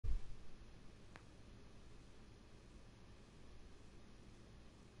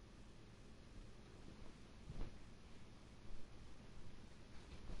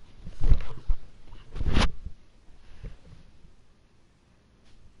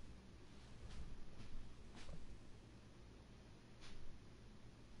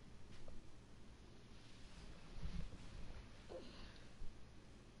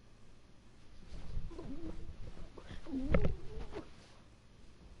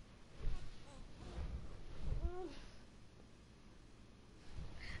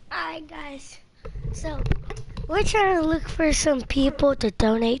Alright guys, so we're trying to look for some people to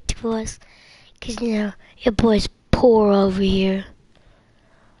donate to us. Cause your boy's poor over here.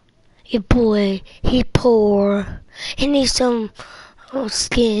 Your boy, he poor. He needs some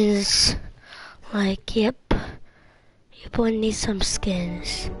skins. Like, yep. Your boy needs some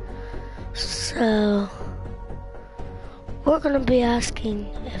skins. So, we're gonna be asking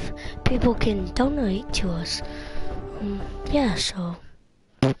if people can donate to us. Yeah, so.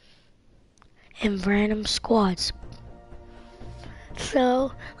 And random squads.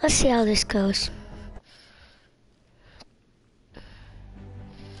 So, let's see how this goes.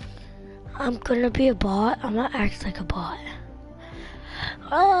 I'm gonna be a bot. I'm gonna act like a bot.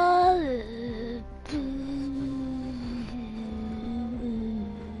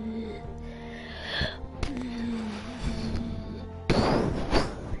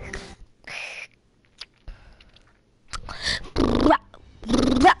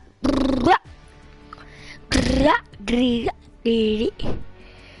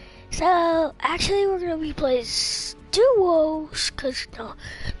 So, actually, we're gonna be playing duos, cause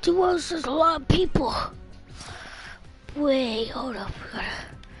duos there's a lot of people. Wait, hold up, we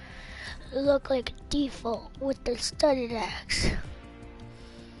gotta look like a default with the studded axe.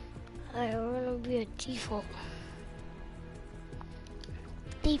 Alright, we're gonna be a default.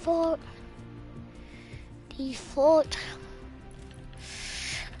 Default.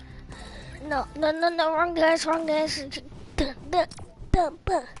 No, wrong guys.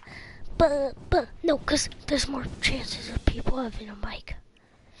 No, cause there's more chances of people having a mic.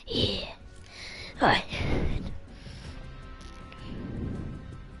 Yeah. Alright.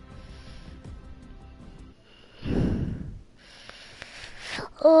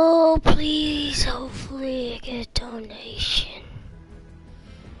 Oh, please, hopefully I get a donation.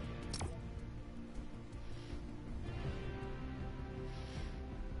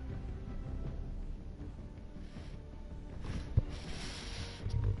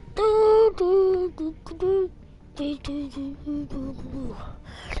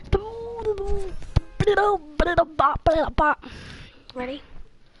 Ready?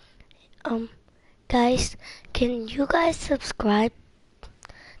 Guys, can you guys subscribe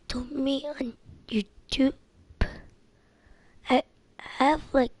to me on YouTube? I have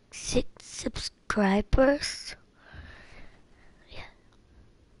like 6 subscribers. Yeah.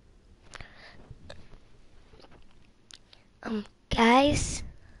 Guys,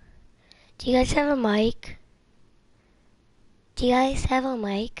 do you guys have a mic? Do you guys have a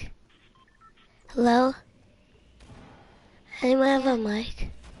mic? Hello? Anyone have a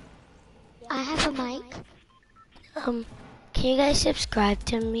mic? I have a mic. Can you guys subscribe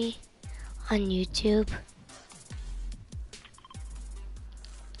to me on YouTube?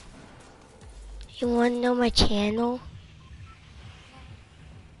 You wanna know my channel?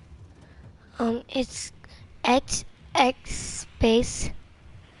 It's XX space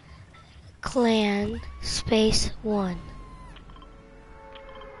clan space 1.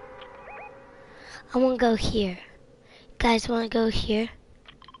 I wanna go here. Guys wanna go here?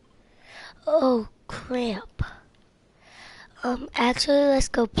 Oh crap. Actually let's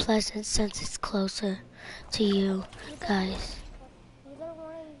go Pleasant since it's closer to you guys.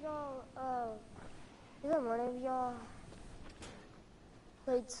 Either one of y'all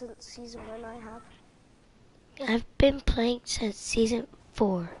played since season 1 I have? I've been playing since season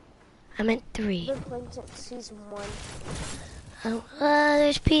 4. I meant 3. I've been playing since season 1. Oh,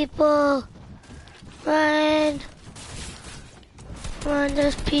 there's people. Run. Run,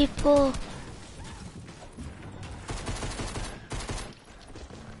 there's people.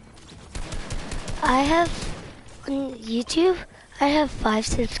 I have, on YouTube, I have 5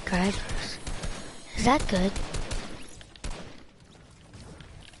 subscribers. Is that good?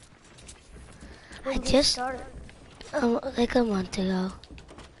 I just, like a month ago.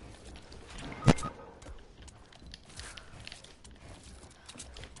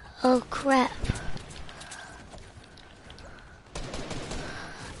 Oh crap.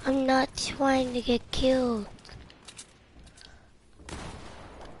 I'm not trying to get killed.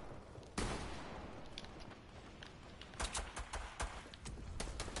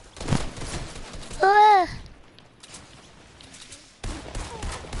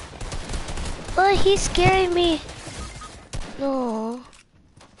 Oh, he's scaring me. No.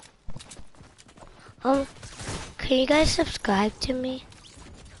 Can you guys subscribe to me?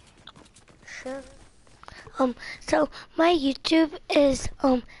 Sure. So my YouTube is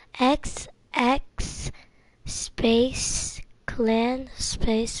XX space clan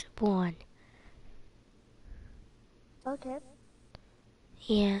space 1. Okay.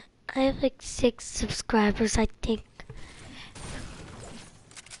 Yeah, I have like 6 subscribers, I think.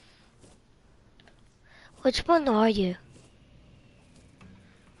 Which one are you?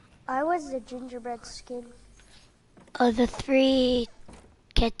 I was the gingerbread skin. Oh, the 3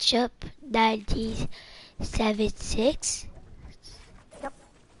 ketchup 9076? Yep.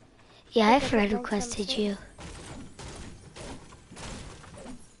 Yeah, I Ketchup friend 976. requested you.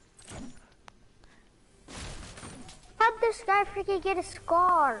 How'd this guy freaking get a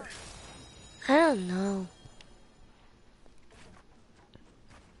scar? I don't know.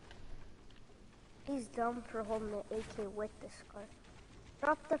 He's dumb for holding the AK with the scar.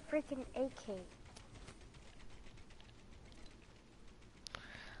 Drop the freaking AK.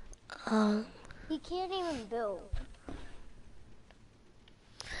 He can't even build.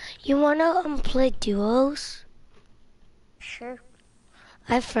 You wanna play duos? Sure.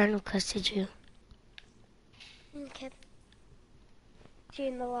 I friend requested you. Okay. See you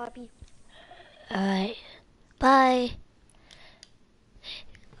in the lobby. Alright. Bye.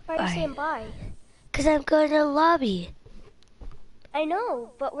 Why are you saying bye? Cause I'm going to the lobby. I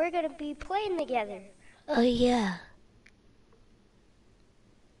know, but we're gonna be playing together. Oh yeah.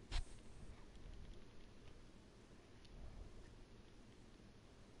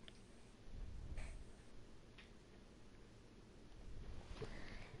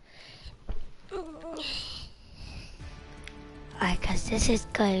 Alright guys, this is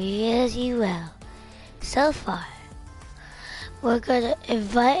going really well. So far. We're gonna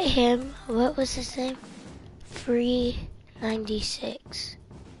invite him. What was his name? Free 96.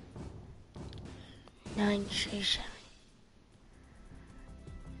 937.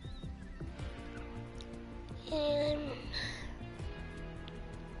 And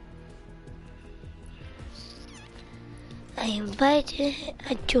I invited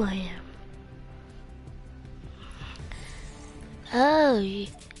a join him. Oh,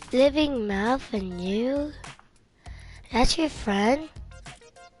 Living Mouth and you? That's your friend?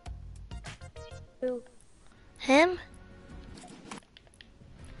 Who? Him?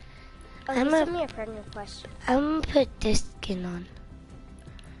 Oh, I'm he a- sent me a friend request. I'm gonna put this skin on.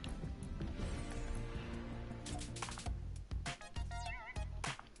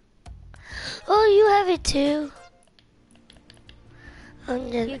 Oh, you have it too.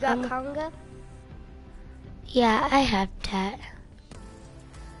 Then You got Conga? yeah, I have that.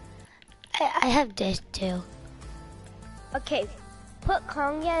 I have this too. Okay, put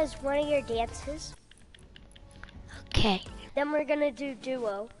Conga as one of your dances. Okay. Then we're gonna do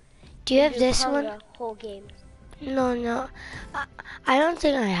duo. Do you have Do this Conga one? whole game. No. I don't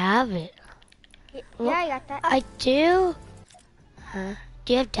think I have it. Yeah, Well, I got that. I do. Huh?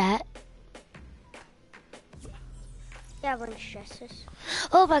 Do you have that? Yeah, I want to stress this.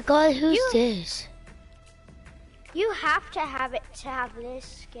 Oh my god, who's You- this? You have to have it to have this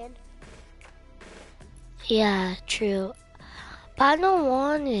skin. Yeah, true. But I don't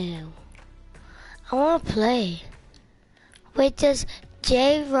want to. I want to play. Wait, does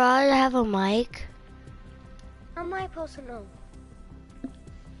J Rod have a mic? How am I supposed to know?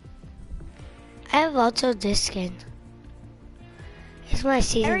 I have also this skin. It's my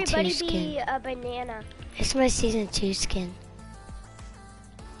season 2 Everybody skin. be a banana. It's my season 2 skin.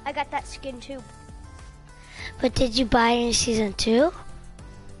 I got that skin too. But did you buy it in season 2?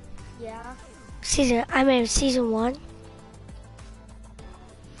 Yeah. Season 1?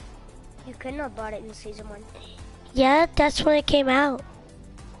 You couldn't have bought it in season 1. Yeah, that's when it came out.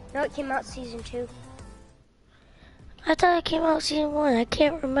 No, it came out season 2. I thought it came out season 1. I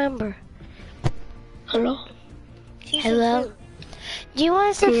can't remember. Hello? Season Hello? 2. Do you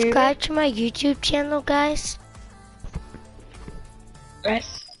want to subscribe to my YouTube channel, guys?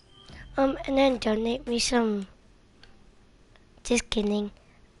 Yes. And then donate me some. Just kidding.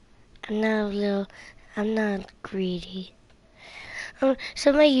 I'm not greedy.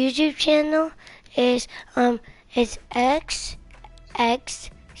 So my YouTube channel is, it's XX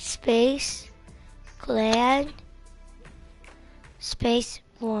space clan space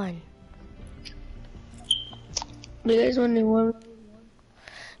 1. Do you guys want to one?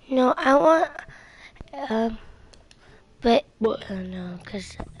 No, I want, but, What? oh no,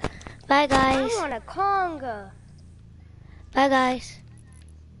 cause, bye I guys. want a Conga. Bye guys.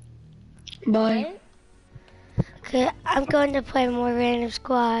 Bye. Okay, I'm going to play more random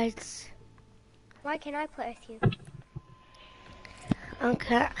squads. Why can't I play with you?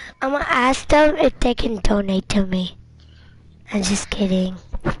 Okay, I'm gonna ask them if they can donate to me. I'm just kidding.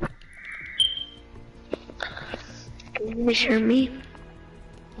 Can you guys hear me?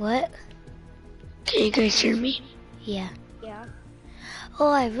 What? Can you guys hear me? Yeah. Yeah. Oh,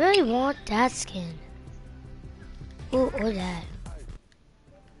 I really want that skin. Ooh, or that.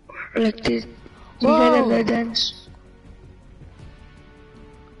 Like this. You Whoa. gotta dance.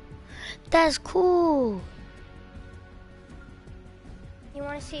 That's cool. You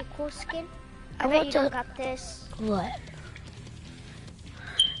want to see a cool skin? I I bet want you to. don't got this. What?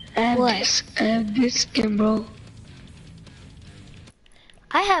 I have this skin, bro.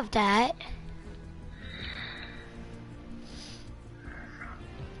 I have that.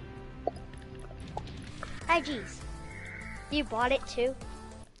 Hi, jeez. You bought it too?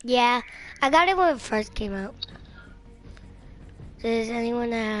 Yeah, I got it when it first came out. Does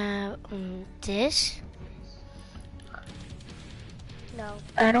anyone have this? No.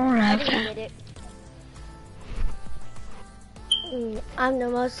 I don't I have didn't that. get it. I'm the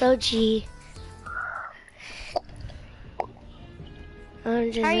most OG. Does How are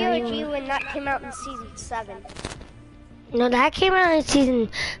you anyone- OG when that came out in season 7? No, that came out in season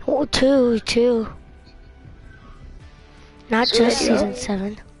 2 too. Not So just yeah. season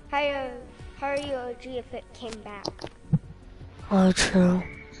 7. How are you OG if it came back? Oh, true.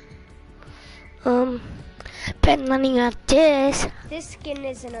 But running up this. This skin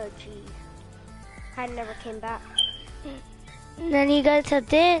is an OG. I never came back. Then you guys have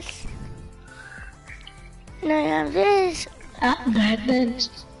this. Then you have this. I got this.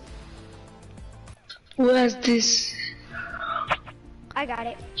 Who has this? I got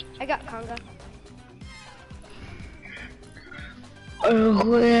it. I got Conga.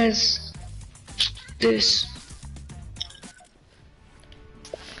 Who has this?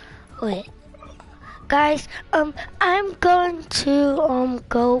 Wait. Guys, I'm going to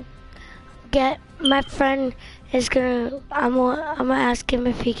go get my friend is gonna I'm gonna ask him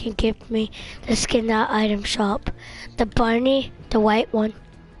if he can give me the skin at item shop. The Barney, the white one.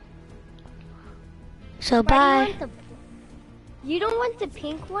 So Why bye. do you want you don't want the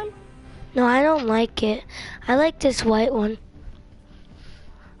pink one? No, I don't like it. I like this white one.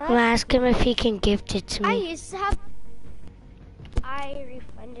 I'm gonna ask him if he can gift it to I me. used to have. I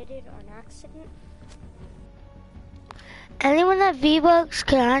refunded it on accident. Anyone at V-Bucks,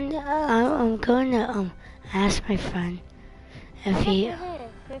 can I'm going to ask my friend if he.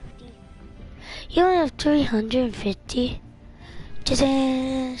 50. You only have 350.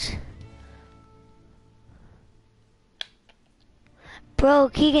 Just Bro,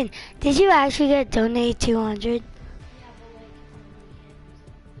 Keegan, did you actually get donated 200?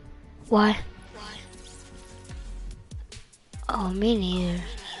 Why? Oh, me neither.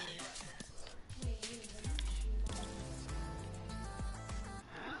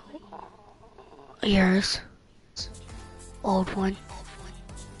 Yours. Old one.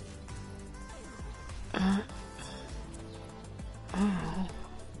 I don't know.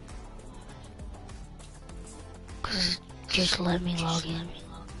 Just let me log in.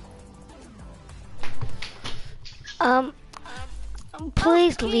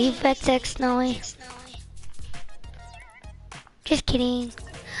 Please leave XX Snowy. Just kidding.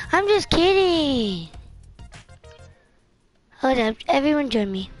 I'm just kidding. Hold up, everyone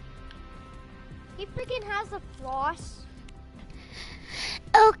join me. He freaking has a floss.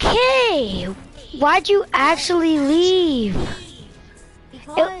 Okay, why'd you actually leave?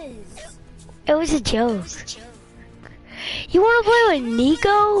 Because. It was a joke. You wanna play with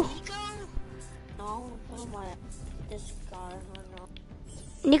Nico? No, I want this guy or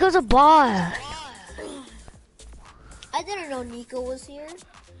no. Nico's a bot. I didn't know Nico was here.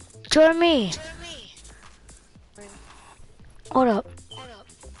 Join me. Hold up.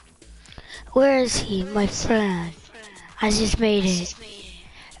 Where is he, my friend? I just made it.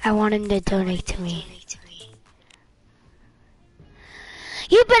 I want him to donate to me.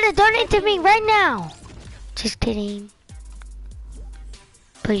 You better donate to me right now. Just kidding.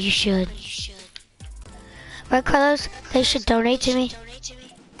 But you should. Right, Carlos? They should donate to me.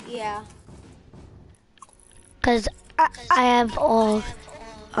 Yeah. Cause I have all,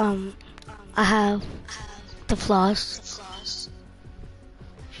 I have the floss.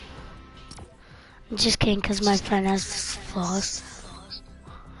 I'm just kidding, cause my friend has this floss.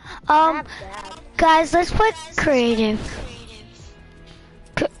 Not bad. Guys, let's put creative.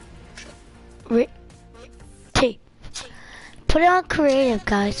 Put it on creative,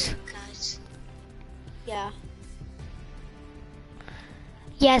 guys. Yeah.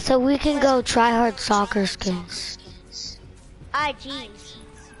 Yeah, so we can go try hard soccer skins. Ah, jeez.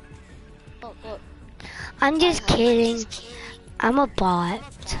 Oh, look. I'm just kidding. I'm a bot.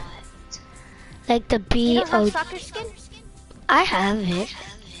 Like the You don't have B-O. soccer skin? I have it.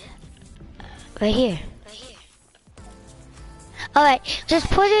 Right here. Alright, just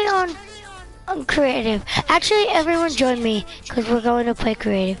put it on creative. Actually, everyone join me, because we're going to play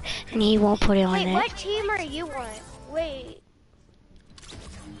creative, and he won't put it on Wait, it. what team are you on? Wait.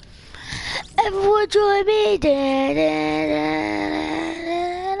 Everyone join me.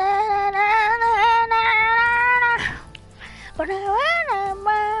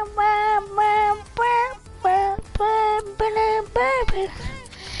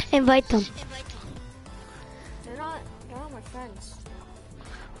 Invite them. They're not my friends.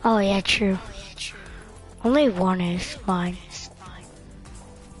 Oh yeah, true. Only one is mine.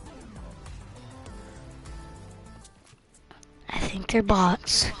 I think they're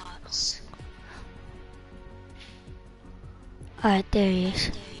bots. Alright, there he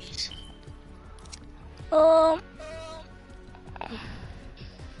is.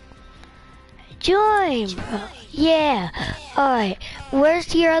 Join, bro. Yeah. Alright,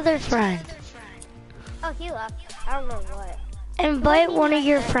 where's your other friend? Oh, he left. I don't know what. Invite one of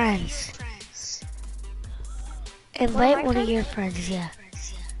your friends. Invite my one of friends? your friends, yeah.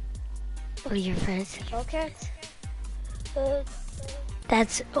 One of your friends. Okay.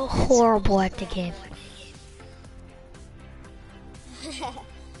 That's horrible at the game.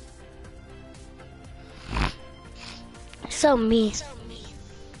 So me.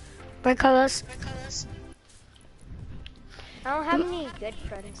 Right, Carlos? I don't have any good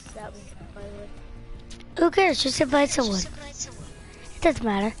friends that we can play with. Who cares? Just invite someone. It doesn't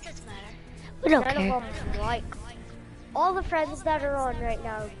matter. We don't None care. of them like. All the friends that are on right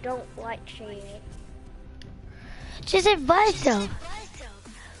now don't like Shady. Just invite them.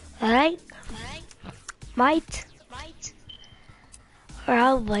 Alright? Might. Or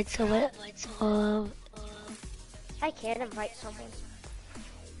I'll invite someone. I can't invite someone.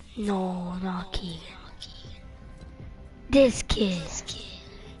 No, not Keegan. This kid.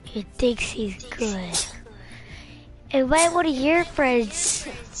 He thinks he's good. Invite one of your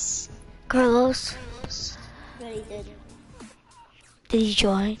friends. Carlos. But he did. Did he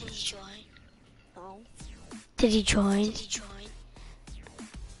join? No. Did he join?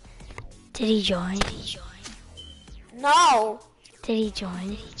 Did he join? No! Did he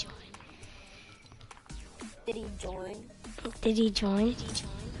join? Did he join? Did he join?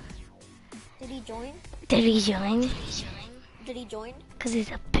 Did he join? Did he join? Did he join? Cause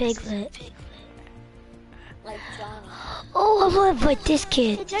he's a piglet. Like Johnny. Oh, I'm gonna invite this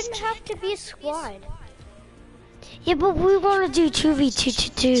kid. It doesn't have to be a squad. Yeah, but we wanna do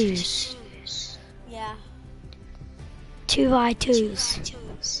 2v2s. Yeah.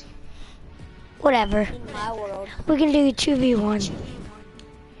 2v2s. Whatever. In my world. We can do 2v1.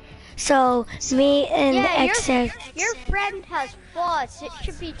 So, me and Yeah, XX. your friend has bots. It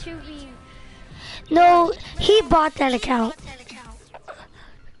should be 2v. No, he bought that account.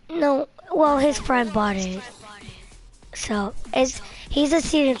 No, well, his friend bought it. So, he's a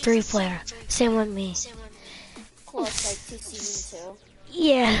season 3 player. Same with me. Close, like to season 2.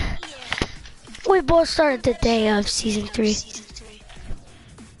 Yeah. We both started the day of season 3.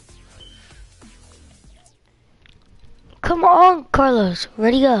 Come on, Carlos.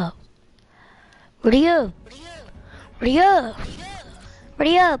 Ready up. Ready up. Ready up.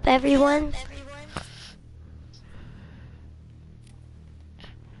 Ready up, everyone.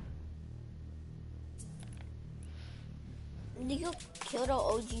 You killed an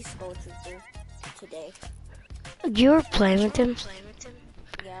OG Skull Trooper today. You were playing with him?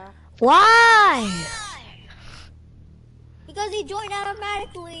 Yeah. Why? Because he joined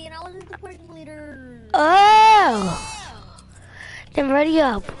automatically and I wasn't the party leader. Oh. Then ready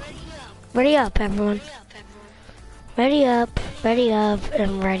up. Ready up, everyone. Ready up,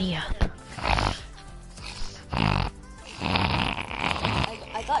 and ready up. I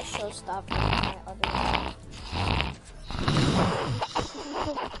got showstopped on my other account.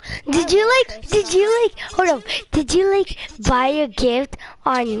 Did you hold up, did you buy a gift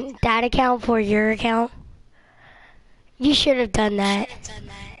on that account for your account? You should have done that.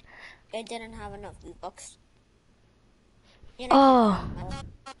 It didn't have enough V-Bucks. Oh.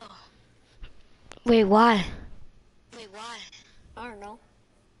 Wait, why? I don't know.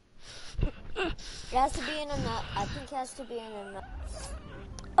 It has to be in a nut. I think it has to be in a nut.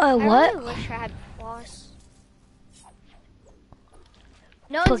 I What? really wish I had boss.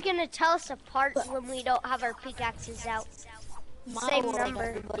 No one's gonna tell us apart when we don't have our pickaxes out. My Same world, number.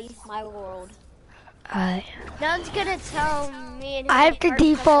 everybody. My world. Alright. No one's gonna tell me and him I have the apart because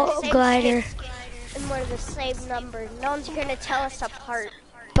we're default same glider. skins and we're the same number. No one's gonna tell us apart.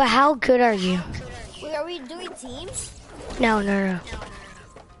 But how good are you? Wait, are we doing teams? No.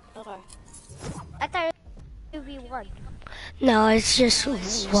 Okay. I thought it was 2v1. No, it's just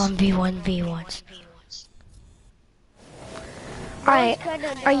 1v1v1s. Alright,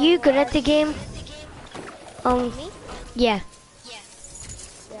 are you good at the game? Me? Yeah.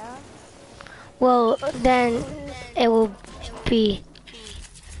 Yeah. Well, then it will be.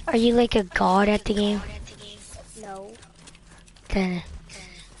 Are you like a god at the game? No. Then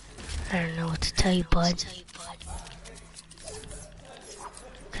I don't know what to tell you, bud.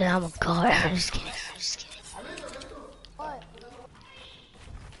 Cause I'm a god. I'm just kidding. What?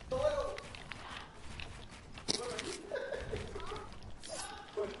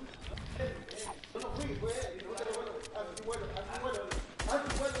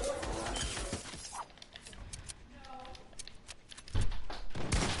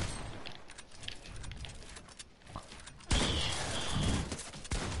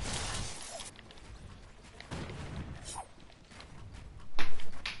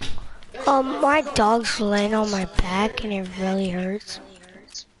 My dog's laying on my back and it really hurts.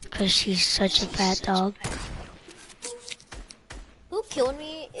 Cause she's such a fat dog. Who killed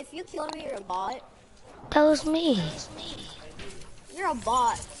me? If you killed me, you're a bot. That was me. You're a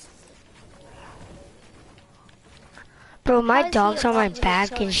bot. Bro, my How is he dog's a on my bot when he back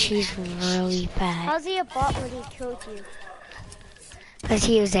killed and you? she's really fat. How's he a bot when he killed you? Cause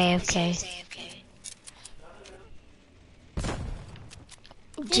he was AFK.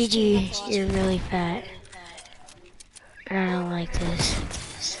 GG, you're really fat. I don't like this.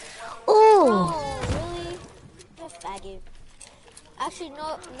 Ooh! Oh, really? You're a faggot. Actually,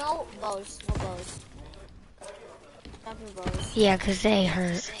 no bows. No bows. Stop your bows. Yeah, cause they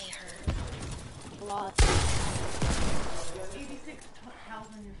hurt. A lot.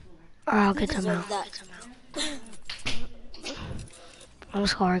 Or I'll get them Deserve out. that. I'm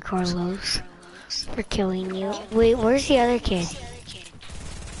sorry, Carlos, for killing you. Wait, where's the other kid?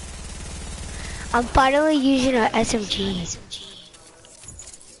 I'm finally using an SMG.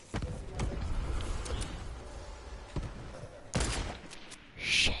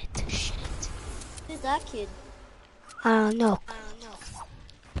 Shit. Who's that kid? I don't know.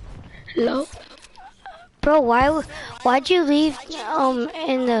 Hello? Bro, why'd you leave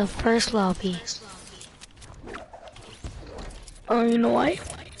in the first lobby? Oh, you know why?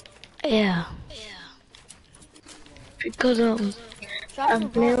 Yeah. Because Drop I'm your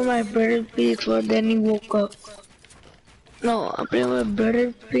playing with bows. my brother's PS4, then he woke up. No, I'm playing with my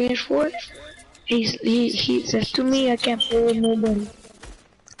brother's PS4. He says to me, I can't play with nobody.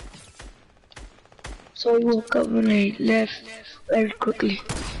 So he woke up and I left very quickly.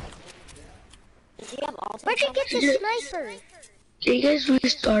 Does he have all? Where'd you get the sniper? Can you guys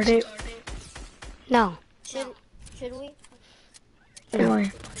restart it? No, Should we?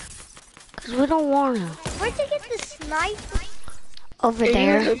 Why? cause we don't want to. Where'd you get the sniper? Over It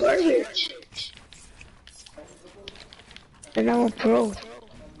there. was garbage. And I'm a pro.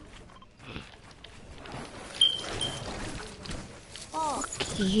 Oh,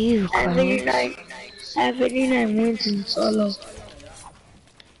 You, I have Carlos. 89 wins in solo.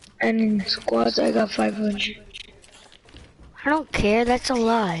 And in squads I got 500. I don't care, that's a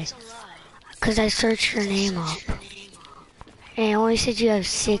lie. Cause I searched your name up. And it only said you have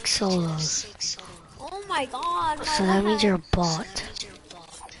 6 solos. oh my God! My So that means life. you're a bot.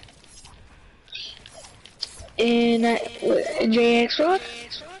 In JX Rock?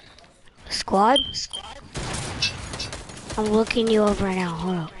 Squad? I'm looking you up right now,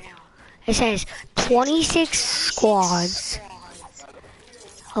 hold up. It says 26 squads,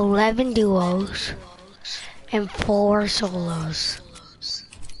 11 duos, and 4 solos.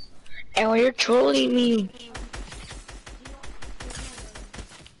 And when you're trolling me,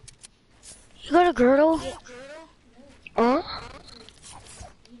 You got a girdle? huh?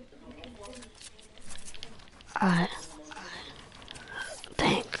 Alright.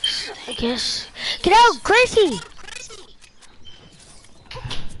 Thanks, I guess. Get out, Gracie!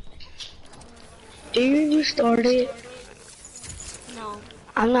 Do you restart it? No.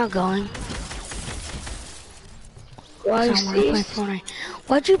 I'm not going. Why 'Cause I wanna play this? Fortnite.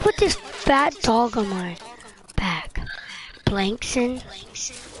 Why'd you put this fat dog on my back? Blankson?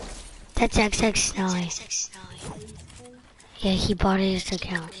 That's XX Snowy. Yeah, he bought his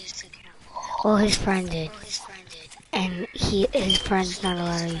account. Well, his friend did. And his friend's not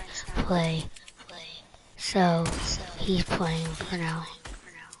allowed to play. So, he's playing for now.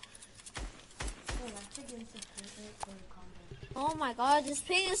 Oh my God! This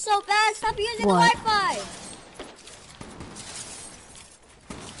ping is so bad. Stop using What? the Wi-Fi.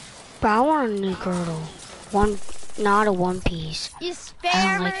 But I want a new girdle. Not a one piece. You I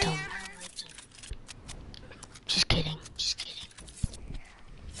spare don't me? like them. Just kidding.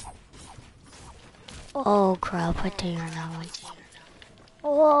 Oh crap, I think you're on that one.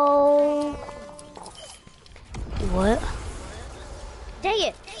 Whoa. What? Dang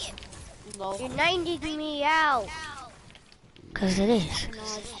it. No. You're 90 me out. Cause it is.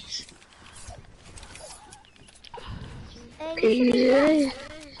 And Yeah.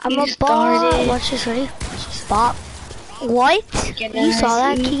 I'm You a bot. started. Watch this, ready? Bot. What? Can You I saw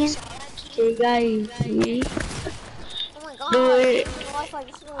that, see? Keegan? Hey guys, see? Oh my God! Do it. The Wi-Fi.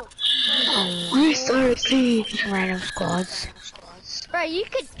 This is the Restart, please. Random squads. Bro, you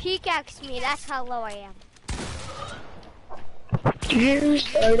could pickaxe me. That's how low I am. You didn't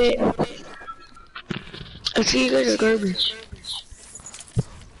restart it. I see you guys are garbage.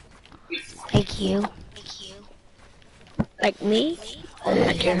 Like you. Like me? Oh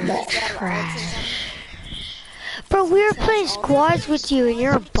my god. Trash. Bro, we were playing squads with you and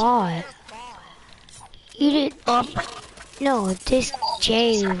you're a bot. You did no, this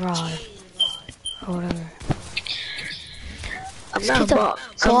J-Rod. Or whatever. I'm not a Get bot.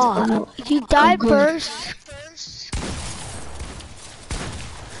 the bot. You died good. first.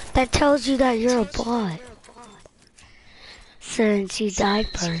 That tells you that you're a bot. Since you died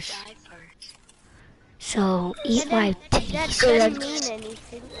first. So, eat my That titties. doesn't mean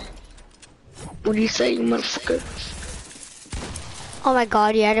anything. What do you say, you motherfucker? Oh my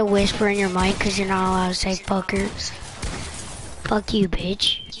god, you had to whisper in your mic because you're not allowed to say fuckers. Fuck you,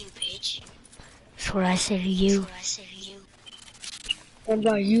 bitch. That's what I say to you. What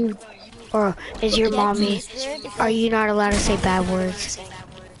about you? Or is your mommy, are you not allowed to say bad words?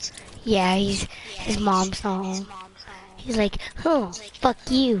 Yeah, his mom's not home. He's like, oh, fuck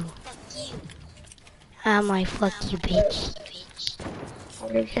you. I'm like, fuck you, bitch.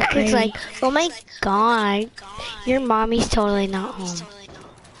 The kid's like, oh my god, your mommy's totally not home.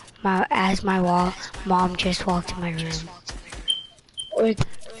 My mom just walked in my room. Wait.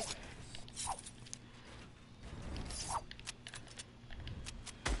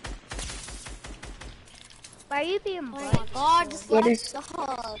 Why are you being Oh blind? my god, this What light is-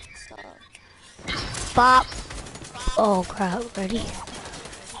 sucks. Bop. Oh crap, ready?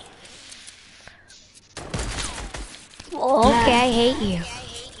 Okay, I hate you.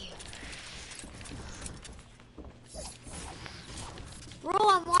 Bro,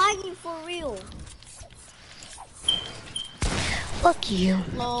 I'm lagging for real. Fuck you.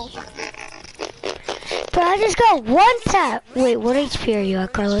 No. But I just got one tap. Wait, what HP are you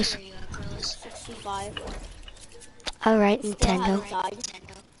at, Carlos? 65. Alright, Still Nintendo. haven't died.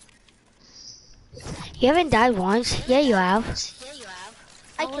 You haven't died once? Yeah, you have.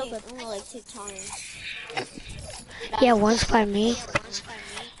 I killed him. Only like 2 times. Yeah, once by me,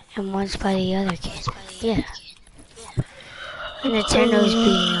 and once by the other kid. Yeah. Nintendo's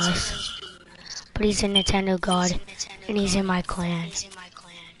beating us. But he's a Nintendo god, and he's in my clan.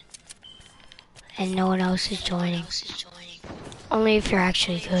 And no one else is joining. Only if you're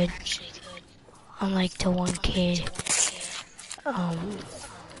actually good. Unlike the one kid. Oh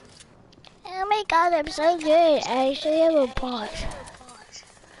my god, I'm so good. I actually have a bot.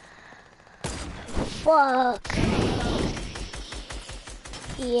 Fuck.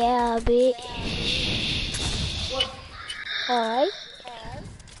 Yeah, bitch. Alright.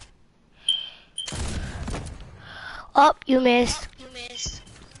 Oh, you missed.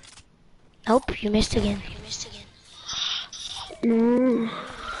 Nope, you missed again.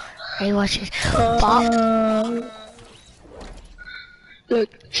 Hey, watch this. Bop. Look,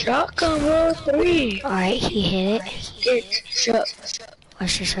 shotgun, bro, 3. Alright, he hit it. Get shot.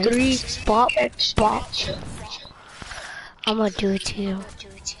 Watch this, right? 3. Bop, Catch. bop. I'm gonna do it to you.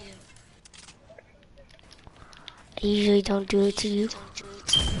 I usually don't do it to you.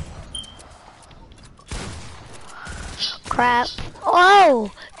 Crap.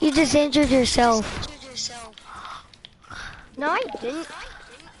 Oh! You just injured yourself. No, I didn't.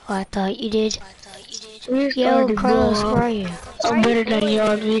 Oh, I thought you did. Yo, Restarted, Carlos, bro. where are you? I'm better than you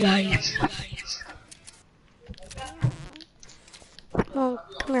on me, guys. Oh,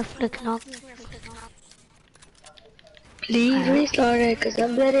 come here, Flick Knock. Please restart it, cause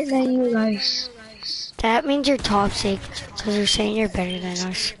I'm better than you guys. That means you're toxic, because you're saying you're better than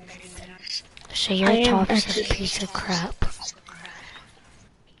us. So you're I a am toxic actually. piece of crap.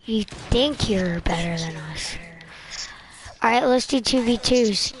 You think you're better than us. Alright, let's do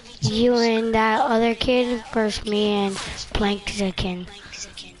 2v2s. You and that other kid versus me and Blank Zikin.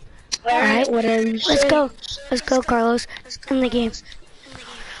 Alright, whatever you say. Let's go. Let's go, Carlos. In the game.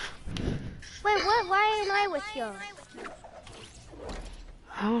 Wait, what? Why am I with you?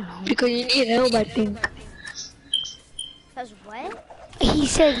 I don't know. Because you need help, I think. Cause what? He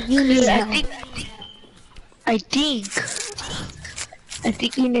said you need I help.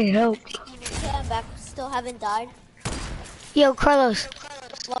 think you need help. Okay, I'm back. Still haven't died. Yo, Carlos.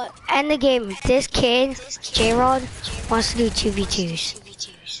 What? End the game. This kid, J-Rod, wants to do 2v2s.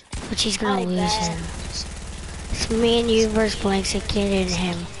 Which he's gonna I lose bet. him. It's me and you versus Blank Zikin and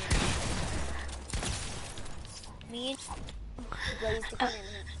him. Me and Blaze the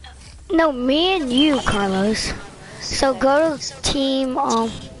King. No, me and you, Carlos. So go to team,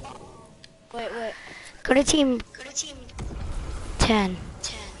 Wait. go to team 10.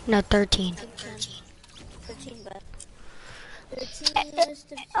 No, 13. 13, but 13 less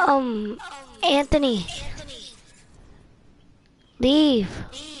than Anthony, leave.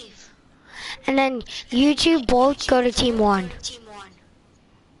 And then you two both go to team 1.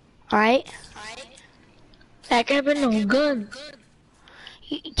 Alright? That guy been no gun.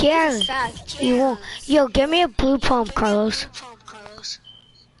 Yeah, fact. you won't. Yo, give me a blue pump, Carlos.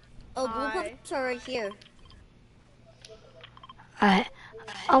 Oh, blue pumps are right here. Alright.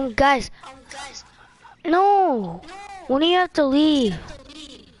 Guys. No. When do you have to leave?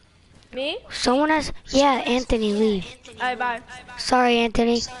 Me? Someone has. Yeah, Anthony, leave. Alright, bye. Sorry,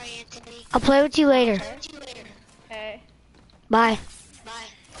 Anthony. I'll play with you later. Hey. Bye.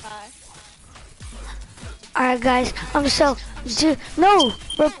 Bye. Alright, guys. No!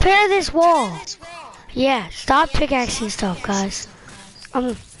 Repair this wall! Yeah, stop pickaxing stuff, guys.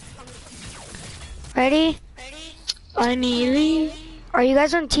 Ready? I need. Are you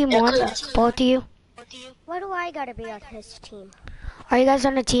guys on team 1? Both of you? Why do I gotta be on his team? Are you guys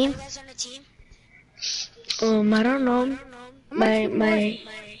on a team? I don't know.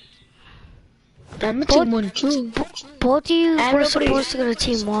 I'm a team 1 too. Both of you And were nobody- supposed to go to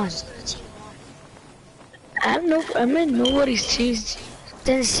team 1. I'm in nobody's team.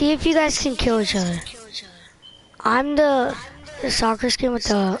 Then see if you guys can kill each other. I'm the soccer skin with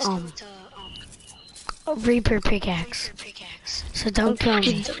the Reaper pickaxe. So don't kill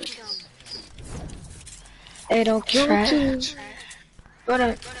me. Hey, don't kill me too. What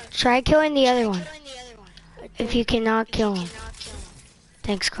up? Try killing the other one. If you cannot kill him.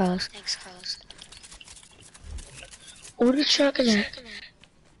 Thanks, Carlos. What are you tracking at?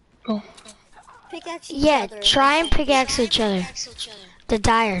 Oh. Pickaxe each Yeah, other. try and pickaxe each other. The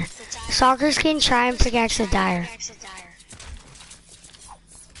Dire. Soccer skin, try and pickaxe the Dire.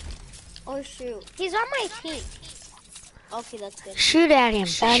 Oh shoot. He's on my team. Okay, that's good. Shoot at him.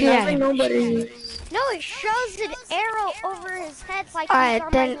 Shoot at him. Nobody. No, it shows an arrow over his head like he's Alright,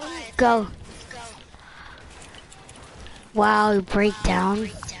 on then my team. go. Wow, you break down.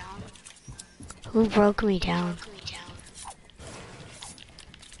 Who broke me down?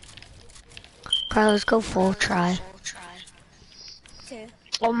 Carlos, go full try. Okay.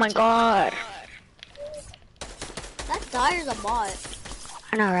 Oh my god. That Dire's a bot.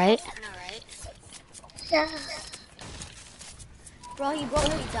 I know, right? Yeah. Bro, he broke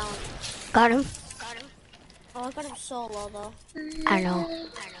me down. Got him? Oh, I got him so low though. I know.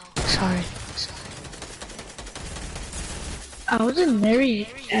 Sorry. I wasn't married.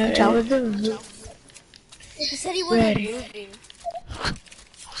 I wasn't. He said he wasn't Ready. moving.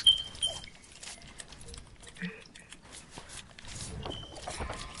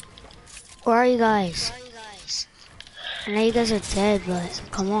 Where are you guys? I know you guys are dead, but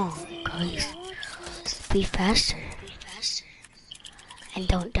come on, guys. Be faster. And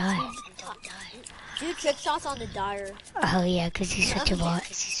don't die. Do trick shots on the Dire. Oh yeah, cause he's such a bot.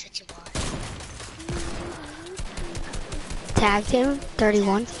 Tagged him,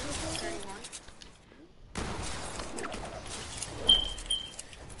 31.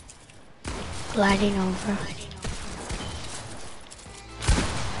 Gliding over.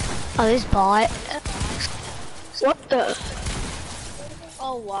 Oh, this bot. What the?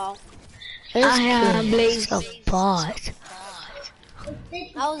 Oh wow. This I have kid is a bot.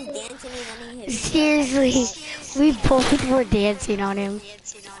 I was dancing and then he hit me. Seriously, we both were dancing on him.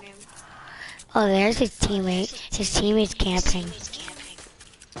 Oh, there's his teammate. His teammate's camping.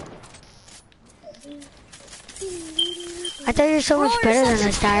 I thought you were so much Bro, you're better than such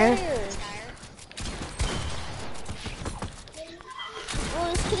us, a Dyer. player.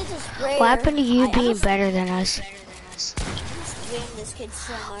 Bro, this kid is a sprayer. What happened to you I being almost better than us? screamed this kid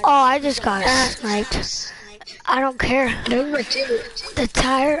so much. Oh, I just got sniped. I don't care. The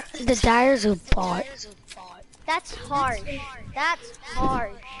Dyer's a bot. That's harsh. That's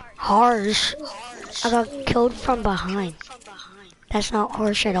harsh. Harsh. I got killed from behind. That's not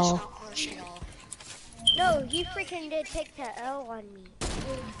harsh at all. No, you freaking did take the L on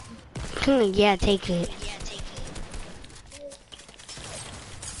me. Yeah, take it.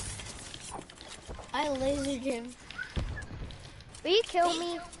 I lasered him. Will you kill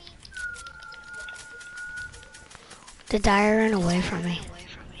me? The Dyer ran away from me.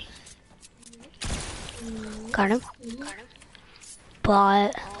 Got him?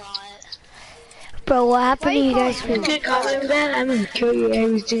 But, bro, what happened to you guys? You can call him that. I'm gonna kill you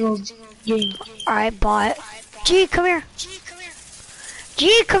every single game. Alright, bot. G, come here.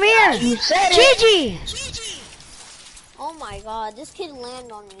 G, come here. You said Gigi. Oh my god, this kid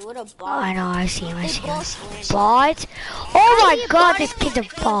landed on me. What a Oh, bot. I know, I see him, I They see him. both landed. Bot? Oh my god, this kid's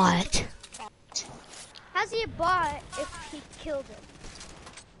a bot. How's he a bot if he killed him?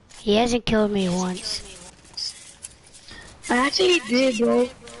 He hasn't killed me once. Actually, he did, bro.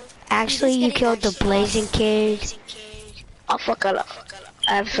 Actually, you killed the Blazing Kid, Oh, fuck it up.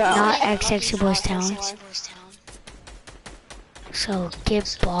 I'm not sorry. XX Boys Town. So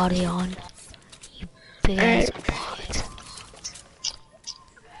get body on, you big ass bot.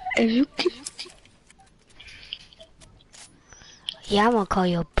 If you keep... Yeah, I'm gonna call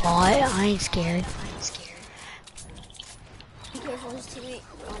you a bot. I ain't scared. Be careful, his teammate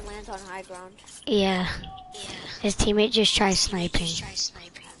lands on high ground. Yeah. His teammate just tried sniping,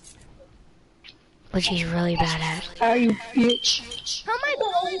 which he's really bad at. Are you bitch? How am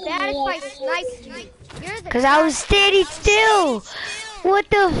I bad if I sniped you? You're the Cause I was standing still. What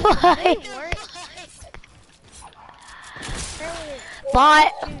the fuck?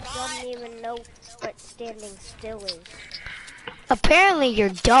 Bot. You don't even know what standing still is. Apparently you're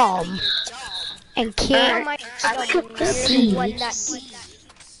dumb and How can't am I dumb? You're the one that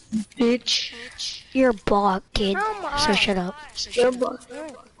Bitch. You're a bot, kid. How am So I? shut up.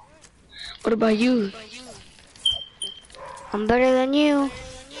 What about you? I'm better than you.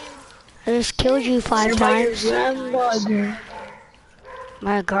 I just killed you 5 times. Grandmother.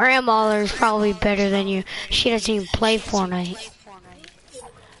 My grandmother is probably better than you. She doesn't even play Fortnite.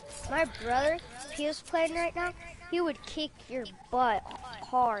 My brother, if he was playing right now, he would kick your butt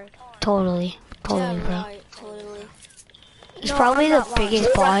hard. Totally, bro. Right, totally. He's No, probably I'm the not lying.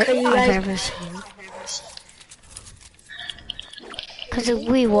 biggest bot I've ever seen. Cause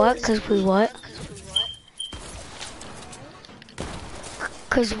we what? Cause we what?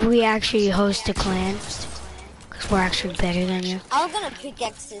 Cause we actually host a clan. Cause we're actually better than you. I was gonna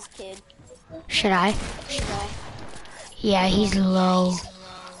pickaxe this kid. Should I? Okay. Yeah, he's low.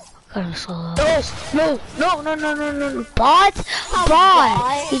 Got him so low. No. Bot?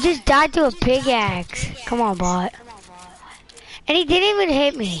 Bot! He just died to a pickaxe. Come on, bot. And he didn't even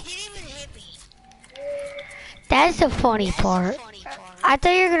hit me. That's the funny part. I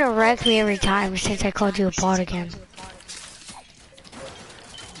thought you were gonna wreck me every time since I called you a bot again.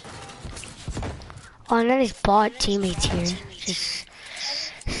 Oh, and then his bot teammates here. Just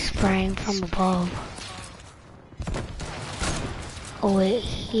spraying from above. Oh wait,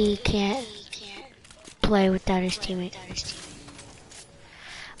 he can't play without his teammate.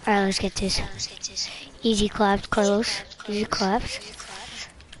 Alright, let's get this. Easy claps, Carlos. Easy claps.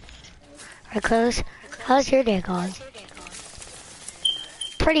 Alright, Carlos, how's your day going?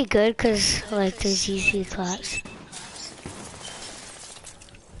 Pretty good, cause like there's easy claps.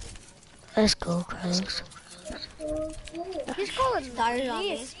 Let's go, Carlos. He's calling Started on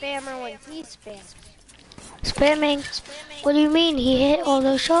me a me. spammer when he spams. Spamming? What do you mean? He hit all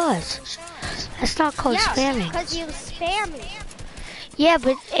those shots. That's not called spamming. because he was spamming. Yeah,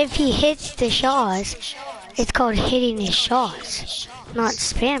 but if he hits the shots, it's called hitting his shots, not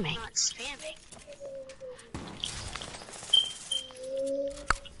spamming.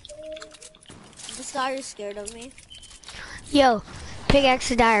 This guy is scared of me. Yo, pickaxe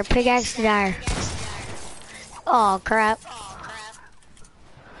the dire, pickaxe the dire. Oh crap.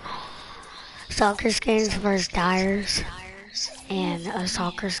 Soccer skins versus dires. And a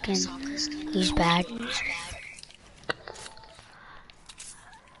soccer skin who's bad.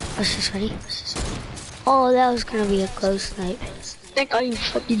 What's this ready? Oh, that was gonna be a close snipe. Think are you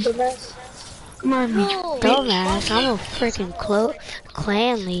fucking dumbass? Come on, me. Dumbass, I'm a freaking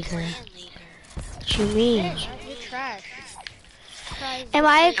clan leader. What you mean? You're trash. Am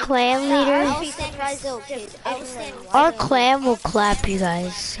I a clan leader? I was standing still, kid. I was standing Our clan will clap you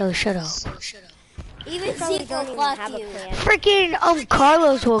guys, so shut up. Even Probably Zeke don't will even clap have a you. plan. Freaking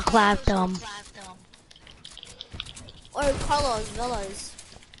Carlos will clap them. Or Carlos Villas.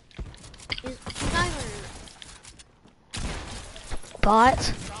 He's not even...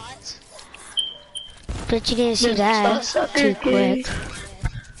 Bots? Bet you didn't see that too quick.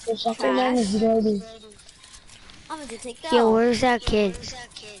 The soccer man is ready. I'm gonna take that. Yo, where's that kid?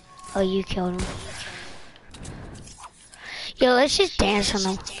 Oh, you killed him. Yo, let's just dance on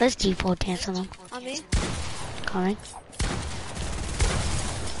them. Let's default dance on them. On me? Coming.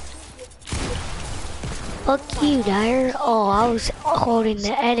 Fuck you, Dyer. Oh, I was holding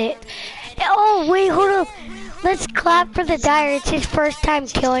the edit. Oh, wait, hold up. Let's clap for the Dyer. It's his first time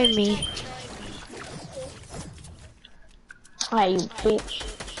killing me. Ah, you bitch.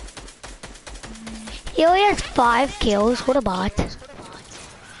 He only has 5 kills. What a bot.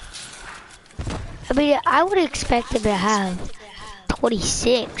 I mean, I would expect him to have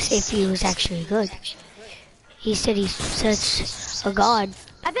 26 if he was actually good. He said he's such a god.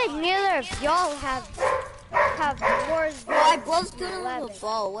 I bet neither of y'all have more than I both good with 11. a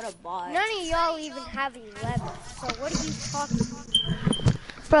bow. What a bot. None of y'all even have 11. So what are you talking about?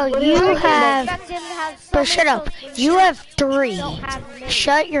 Bro, you have. Expect him to have so Bro, many shut up. kills when You have 3. don't have many.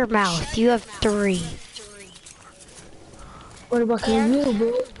 Shut your mouth. You have 3. What about you,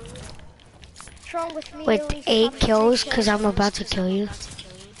 bro? What's wrong with me? With At least 8 having kills, 3 because I'm about to kill you.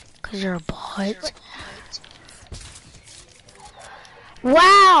 Because you're a bot.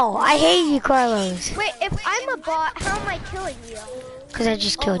 Wow! I hate you, Carlos. Wait, if I'm a bot, how am I killing you? Because I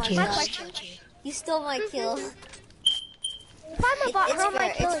just killed you. My question. You stole my kill. If I'm a bot, It's how am I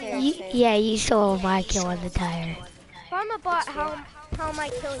fair, killing it's you? fair. Yeah, you stole my kill on the tire. If I'm a bot, how am I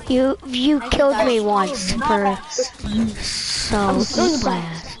killing you? You killed me once for so eat my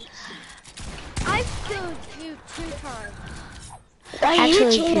ass. I've killed you 2 times.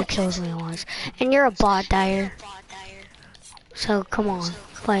 Actually, you killed me once, and you're a bot, Dyer. So come on,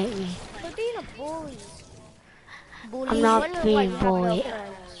 fight me. You're being a bully. I'm Wonder not why being you have no bullied.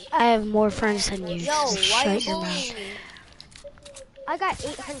 friends. I have more friends than you. Yo, So why shut you your bullying mouth. me? I got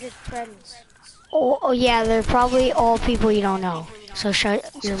 800 friends. Oh yeah, they're probably all people you don't know. So shut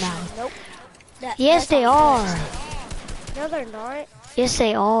your mouth. Nope. Yes, they are. No, they're not. Yes,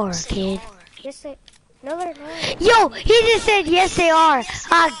 they are, kid. Yes, they. No, they're not. Yo, he just said yes, they are.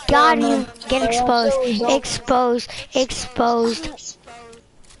 Ah, got you. Get exposed. Exposed. Exposed.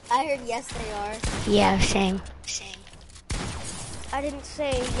 I heard yes they are. Yeah, same. I didn't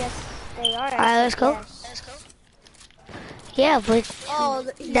say yes, they are. Alright, let's go. Yes. Yeah, but Oh,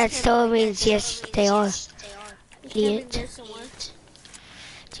 that still means yes, they are. Kevin Idiot. there somewhere.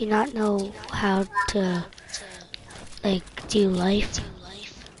 Do you not know how to, like, do life?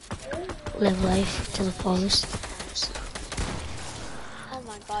 Live life to the fullest. Oh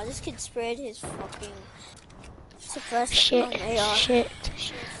my god, this kid sprayed his fucking suppressed Shit, on AR. shit.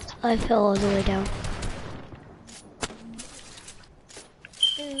 I fell all the way down.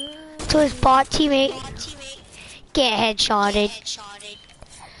 To his bot teammate. Get headshotted.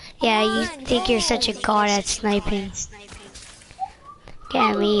 Yeah, you think you're such a god at sniping.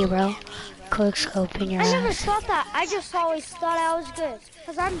 Get me, bro. Quick scope in your I never ass. thought that. I just always thought I was good.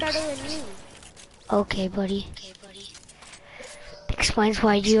 Because I'm better than you. Okay, buddy. Explains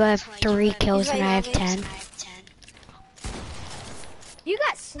why you have 3 kills and I have 10. You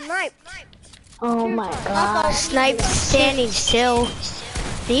got sniped. Oh my god. Sniped standing still.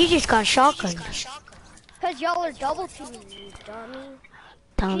 And you just got shotgun. Because y'all are double teaming me, dummy.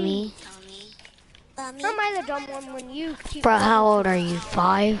 Dummy. How am I the dumb one when you keep Bro, how old are you?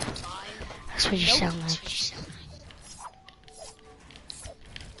 5? That's what you sound like.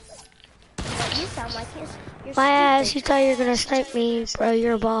 You sound like you're My ass, stupid. you thought you were gonna snipe me, bro.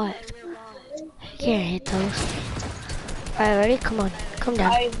 You're a bot. You can't hit those. Alright, ready? Come on. Come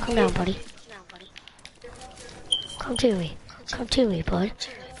down. Come down, buddy. Come to me. Come to me, bud.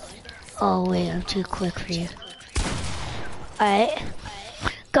 Oh, wait, I'm too quick for you. Alright.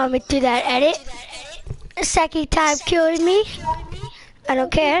 Got me through that edit. Second time killing me. I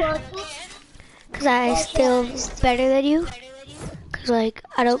don't care. Cause I still better than you. Cause like,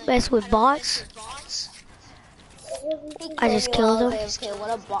 I don't mess with bots. I just killed him. Okay,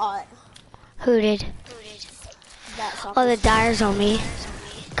 what a bot. Who did? That Oh, the Dyer's on me.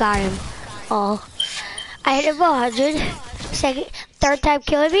 Got him. Oh. I hit him 100. Third time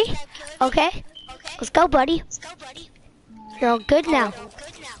killing me. Okay. Let's go, buddy. You're all good now.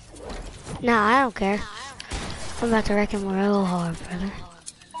 Nah, I don't care. I'm about to wreck him real hard, brother.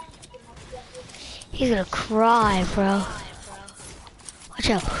 He's gonna cry, bro. Watch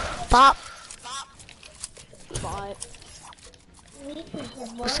out. Bop. bot.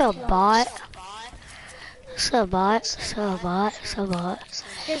 What's up, bot? What's up, bot? What's up, bot? What's up, bot?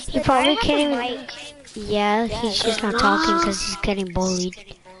 Does He the probably guy can't have a even... mic? Yeah, he's just not talking because he's getting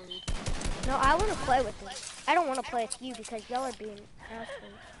bullied. No, I want to play with him. I don't want to play with you because y'all are being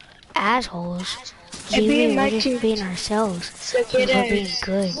assholes. Assholes. It'd be We're nice just to- being ourselves. So We're get being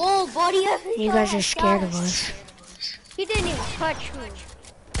good. Whoa, buddy. You guys are scared of us. He didn't even touch me.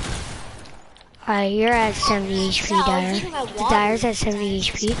 Alright, you're at 70 HP, Dyer. The Dyer's at 70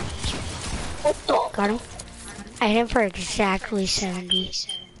 HP. Got him. I hit him for exactly 70.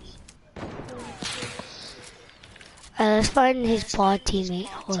 Let's find his bot teammate.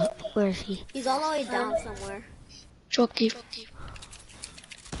 Hold up, where is he? He's all the way down somewhere. Chucky.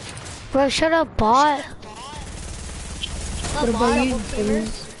 Bro, shut up, bot. What about you, baby?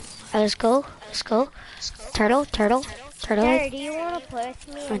 Alright, let's go. Let's go. Turtle, turtle, turtle. Gary, do you want to play with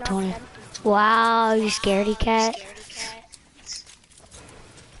me? I And told not him. them? Wow, you scaredy cat.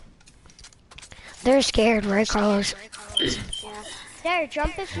 They're scared, right, Carlos? Gary,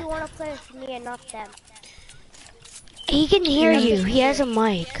 jump if you want to play with me and not them. He can hear you. He has a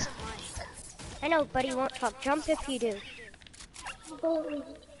mic. I know, but he won't talk. Jump if you do.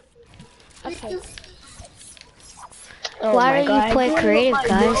 Okay. Oh Why my don't God, you play I do it creative, with my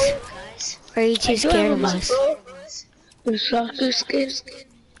guys? bro. Or are you too I do it scared with of my us? bro. The soccer skin.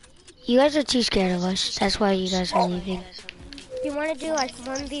 You guys are too scared of us. That's why you guys are leaving. Do you want to do like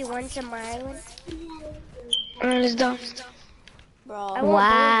 1v1s on my island? Alright, let's done. I Bro. won't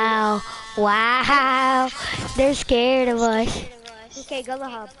Wow. Wow. They're scared of us. bully you. Okay, go to the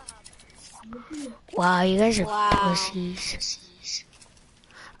hub. Wow, you guys are Wow. pussies.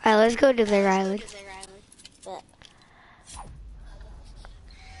 Alright, let's go to their island. But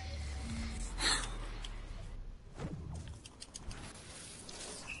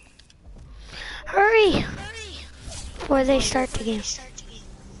Hurry! Before they start the game.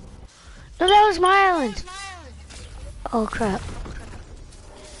 No, that was my island. Oh crap.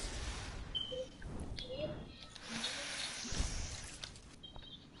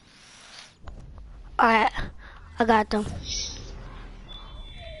 Alright, I got them.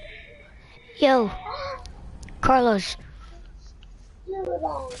 Yo, Carlos.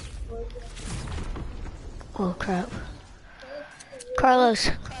 Oh crap.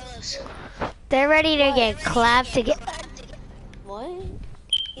 Carlos. They're ready to get clapped again. what?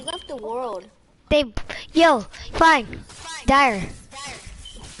 He left the world. Yo, fine. Dyer.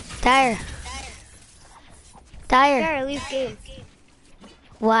 There, leave game.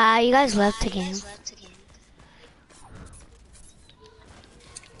 Wow, you guys left the game.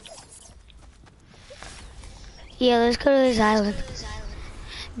 Yeah, let's go to this island.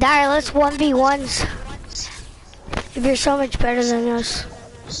 Dyer, let's 1v1s. If you're so much better than us.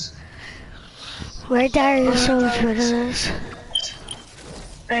 Right, Dyer, you're so much better than us.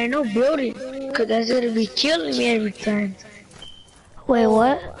 I know building, cause that's gonna be killing me every time. Wait,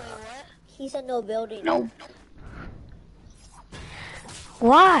 what? He said no building. No,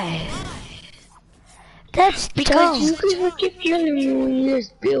 Why? That's because dumb. you guys will keep killing me when you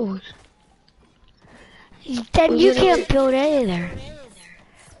just build. Then you can't build either.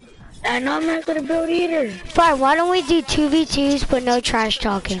 I know I'm not gonna build either. Fine, why don't we do 2v2s but no trash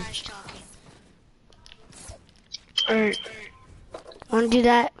talking? Alright, Wanna do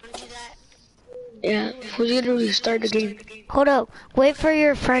that? yeah, who's gonna restart the game? Hold up, wait for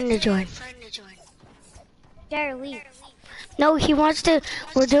your friend to join. There, leave. No, he wants to,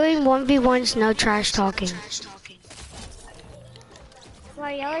 we're doing 1v1s, no trash talking.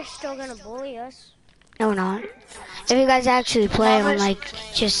 Why, y'all are still gonna bully us? No, we're not. If you guys actually play, I'm like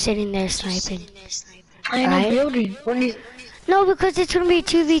just sitting there sniping. I know Right. building. When you, No, because it's gonna be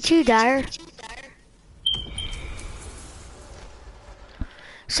 2v2, Dyer.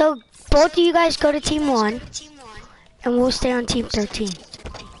 So, both of you guys go to team 1, and we'll stay on team 13.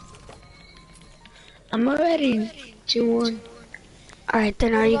 I'm already 2-1. Alright,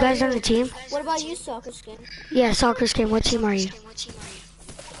 then are you guys on the team? What about you, soccer skin? Yeah, soccer skin, what team are you?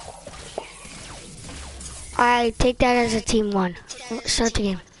 Alright, take that as a team 1. Start the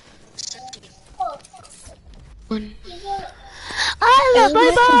game. One. I love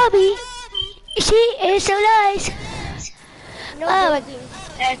my Bobby! She is so nice! No Oh, building.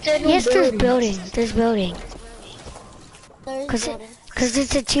 That's a yes, there's building. There's building. There's Cause, building. Cause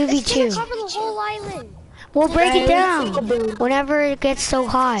it's a It's gonna 2v2. cover the whole island. We'll break it down whenever it gets so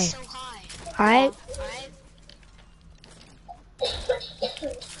high. Alright?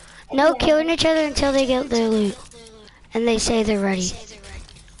 No killing each other until they get their loot. And they say they're ready.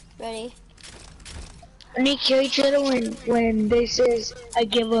 Ready? And they kill each other when they says I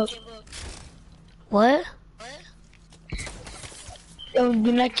give up. What? Oh,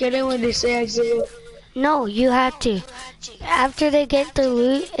 do not kill them when they say I give up. No, you have to. After they get the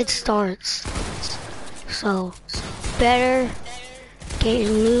loot, it starts. So, better get your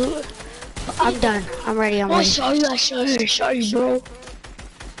loot. I'm done. I'm ready. I'm Oh, ready. sorry, bro.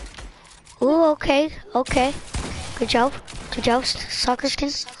 Ooh, okay, okay. Good job. Good job, soccer skin.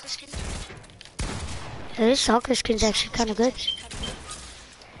 Yeah, this soccer skin's actually kind of good.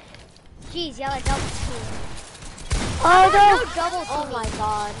 Jeez, y'all are double team. Oh, no! No double Oh team. my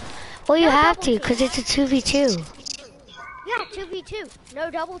god. Well, you have to, because it's a 2v2. Yeah, 2v2. No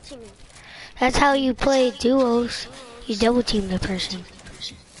double teaming. That's how you play duos. You double team the person.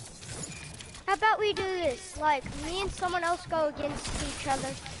 How about we do this? Like, me and someone else go against each other,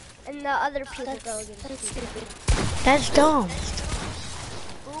 and the other people go against each other. That's dumb.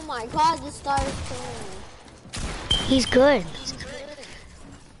 Oh my god, this star is killing me. He's good.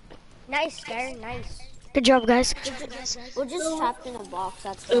 Nice, Gary, nice. Good job, guys. We're just trapped in a box,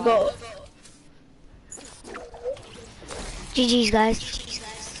 that's Let's why. go. GG's, guys.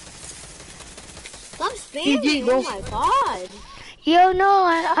 Stop spamming, GG, oh bro. my god. Yo, no,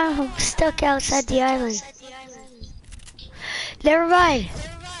 I'm stuck outside the island. Never mind.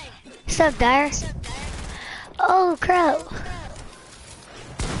 What's up, Dyer? Oh, crap.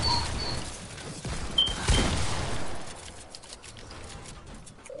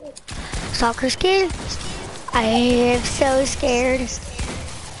 Soccer skin? I am so scared.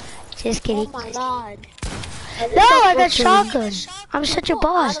 Just kidding. Oh my god. No, I got shotgun. I'm such a Out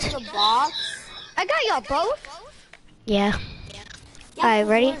boss. of the box. I got y'all both. Yeah. Yeah, Alright,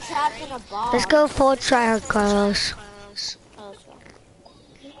 ready? we're trapped in a box. Let's go full tryhard, Carlos. Oh, let's go.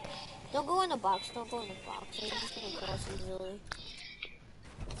 Don't go in the box. Don't go in the box. You're just gonna kill us easily.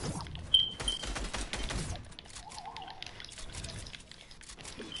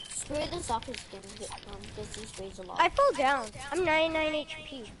 Spray the soccer skin. Gets these sprays a lot. I fell down. I'm 99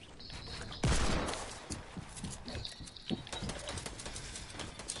 HP.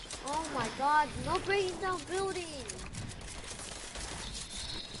 Oh my god, no breaking down building!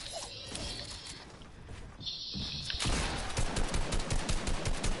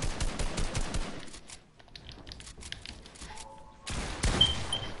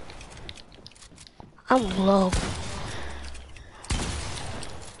 I'm low.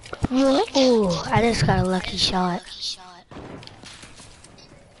 Ooh, I just got a lucky shot.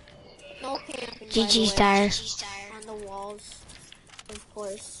 No camping. GG's, by the way. Dyer. On the walls, of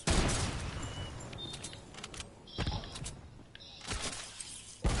course.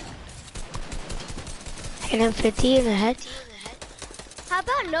 Hit him 50 in the head. How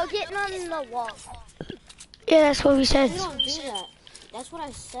about no getting on the wall? Yeah, that's what we said. We don't do that. That's what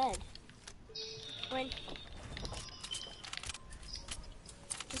I said. When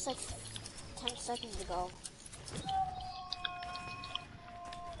Just like 10 seconds ago.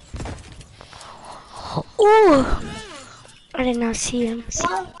 Ooh! I did not see him.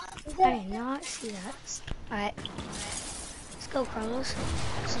 I did not see that. Alright. Let's go, Carlos.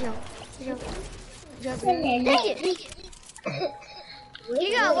 Jump. Jump. Jump. Dang it.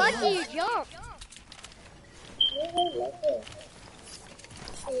 You got lucky, you jumped.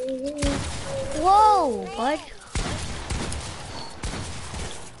 Whoa, bud.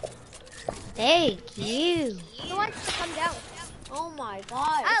 Thank you. Who wants to come down? Oh my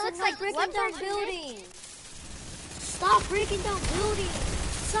god. Ah, it's looks in like the breaking weapon down building. Stop breaking down buildings.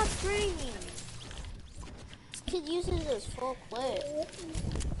 Stop spraying. This kid uses this full clip.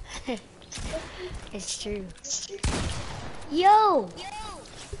 It's true. Yo!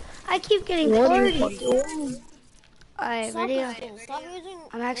 I keep getting party. Alright, Stop ready? using- Stop using.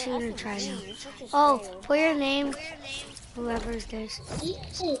 I'm actually gonna SMG. try now. You're such a Oh, sprayer. put your name. Whoever's this. Stop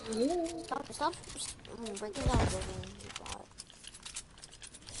breaking down buildings. You bot.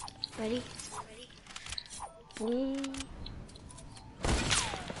 Ready? Boom.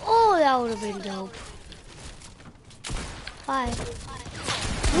 Oh, that would have been dope. Bye.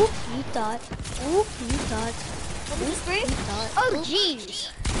 Whoop, you thought. Whoop, you thought. Whoop, you thought. Oh,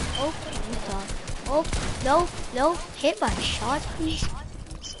 jeez. Oh, you thought. Oh, no, no. Hit my shot, please.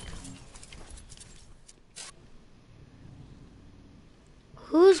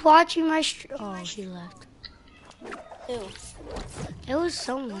 Who's watching my stream? Oh, he left. Ew. It was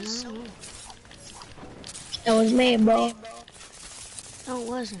someone. I don't know. That was me, bro. No, it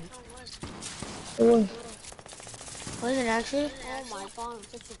wasn't. It was. Was it actually? Oh my god, I'm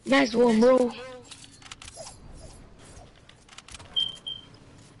such a. That's one, bro.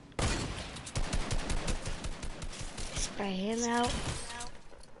 Spray him out.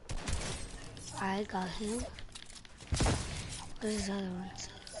 I got him. Where's this other one?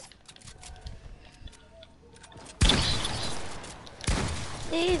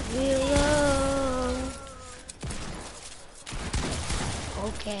 Leave me alone.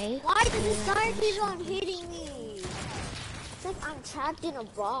 Okay. Why does this guy keep on hitting me? It's like I'm trapped in a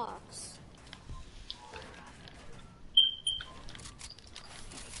box.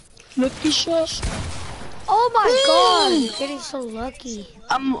 Lucky shot. Oh my god! I'm getting so lucky.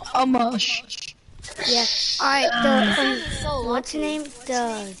 I'm Yeah. Alright, the So what's the name?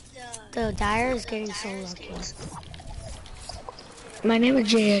 The Dyer is getting so lucky. My name is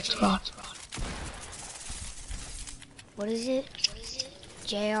JX Rock. What is it?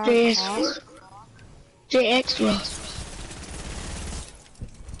 JR JX. JX Rock.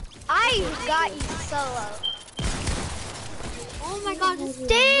 I got you solo. Oh my god, this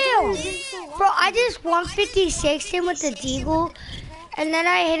Damn! Bro, I just 156 him with the deagle, and then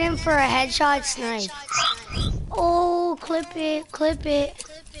I hit him for a headshot snipe. Oh, clip it, clip it.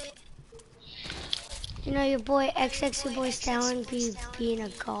 You know your boy XX, your boy Stalin be being a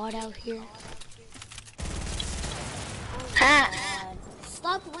god out here. Ha!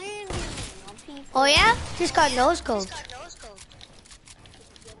 Stop landing on people. Oh yeah? Just got no scoped.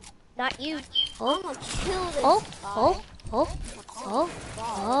 Not you. Oh, I'm gonna kill this oh, guy. oh, oh. Oh.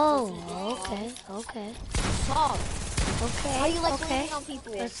 Oh. Okay. Okay. Stop. Okay. How do you like okay. landing on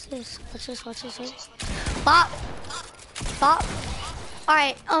people? What's this? What's this? What's this? Bop. Bop. All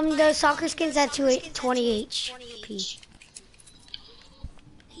right. The soccer skin's at 20 HP.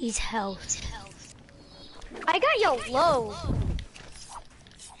 He's health. I got you low.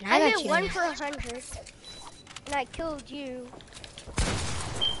 And I got did you. 1 for 100. And I killed you.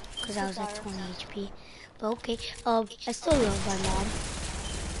 Because I was at 20 HP. But okay. I still love my mom.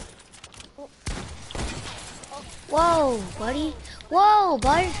 Whoa, buddy. Whoa,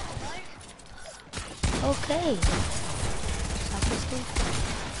 bud. Okay. Soccer skin.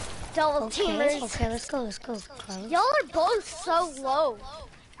 Double Okay. teamers. Okay. Let's go. Let's go. Carlos. Y'all are both so low.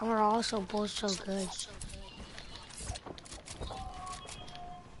 And we're also both so good.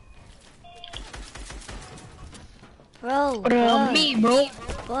 Bro, Me, bro.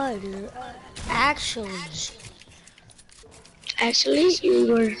 bud, actually, You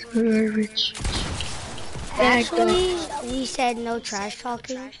were rich. actually, we said no trash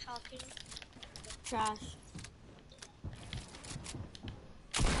talking. Trash.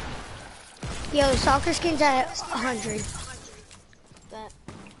 Yo, soccer skin's at 100. Bet.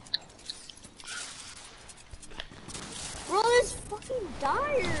 Bro, there's fucking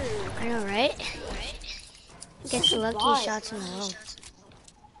Dire. I know, right? Gets Such a lucky bot. shots in a row.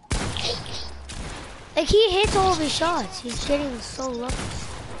 Like, he hits all of his shots. He's getting so lucky.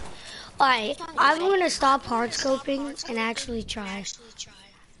 Alright, I'm gonna stop hard scoping and actually try.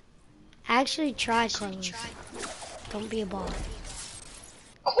 Actually try, Carlos. Don't be a bot.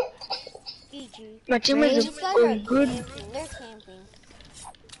 GG. My team is These guys are good. camping. They're camping.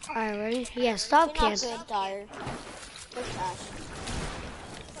 Alright, ready? Yeah, stop They're not camping. good, Dire. They're trash.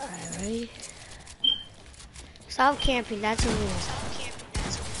 Alright, ready? Stop camping, that's a rule.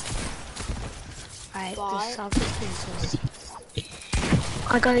 Alright, Bye. this soccer skin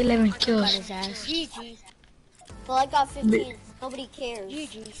I got 11 got kills. his ass. GG. Well, I got 15. Nobody cares.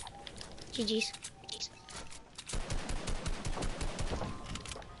 GG. GG's.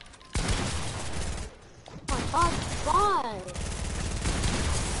 Oh my god, bye.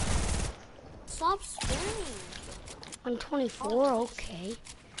 Stop spamming. 124, okay.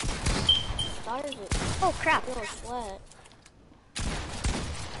 Dire's a Oh crap. real sweat.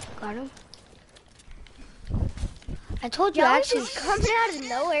 Got him. I told you Y'all actually. just coming out of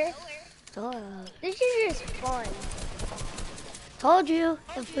nowhere. This is just fun. Told you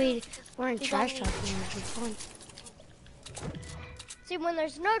if we weren't trash talking, it would be fun. See, when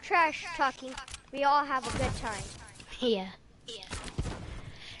there's no trash talking, we all have a good time. Yeah.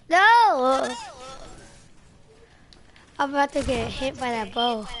 No! I'm about to get hit by that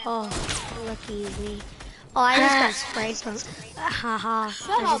bow. Oh, lucky me. Oh, I just got sprayed from. Haha.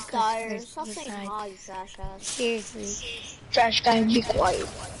 Shut up, Dire. Stop saying Side. hi, you trash ass. Seriously. Trash guy, be quiet.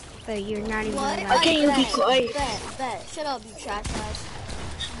 But you're not even What? allowed. Okay, you be quiet. Bet. Shut up, you trash ass.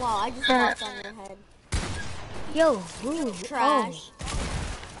 Wow, I just walked on your head. Yo, ooh. Trash. Oh,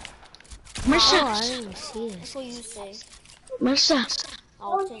 Marcia, I didn't even see That's this. what you say. Marcia,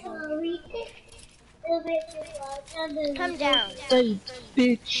 Autism. Come down. die,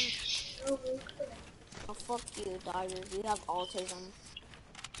 bitch. Oh, fuck you, Dire. You have autism.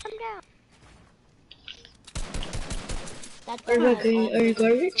 Come down. That Are guy has you autism.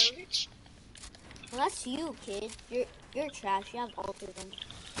 garbage? Well, that's you, kid. You're trash. You have autism.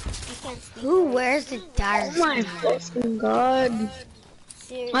 You can't speak. Who right. wears the dire Oh my skin? fucking god.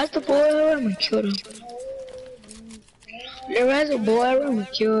 Seriously. Why's the boy around me kill him? There is a boy around me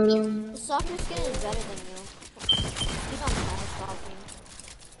kill him. The soccer skin is better than you. He's on trash talking.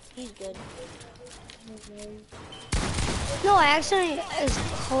 He's good. No, I actually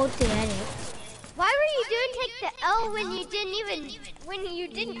hold the edit. Why were you doing take the L when you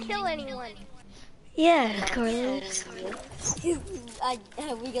didn't kill anyone? Yeah, Carlos. We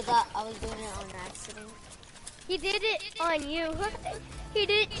got that. I was doing it on accident. He did it on you. He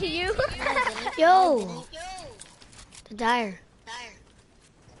did it to you. Yo, the dire.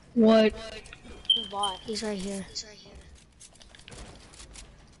 What? The bot. He's right here.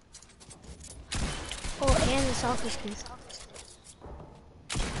 Oh, and the soccer skin.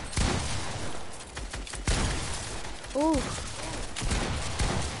 Ooh,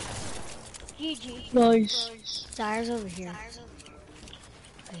 GG. Nice. dire's over here.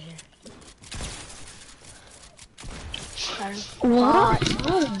 Right here. Got him. What?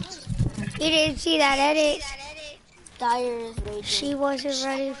 You didn't see that edit. Dire is raging. She wasn't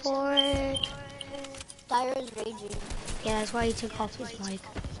ready for it. Dire is raging. Yeah, that's why he took off his mic.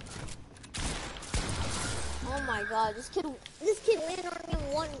 Oh my god, this kid landed on me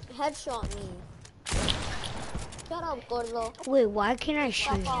and one headshot me. Shut up, Gordo. Wait, why can't I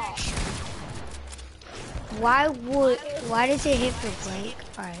shoot? Fuck off. Why does it hit for blank?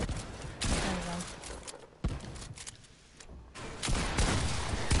 Alright, there we go.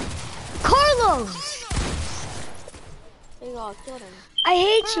 Carlos! There you go, killed him. I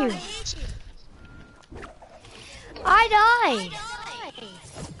hate you. I died.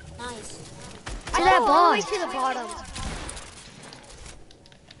 Nice. To that All the boss. way to the bottom.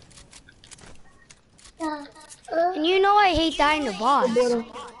 And you know I hate dying to boss.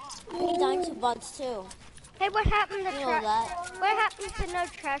 He died to bots too. Hey, what happened to You know that. What happened to no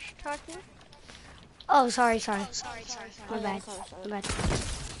trash talking? Oh, sorry. My bad. Sorry. My bad.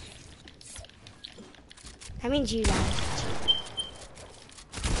 That means you died.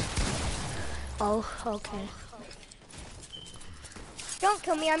 Oh, okay. Don't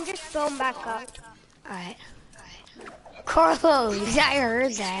kill me. I'm just going back up. Alright. Carlos, I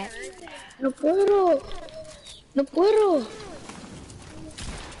heard that. No puedo. No puedo.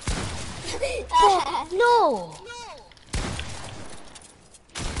 No!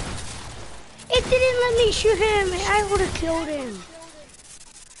 It didn't let me shoot him. I would have killed him.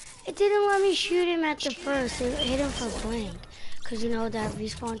 It didn't let me shoot him at the first. It hit him for blank. Cause you know that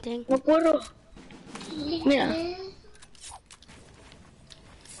respawn thing? No puedo. Mira.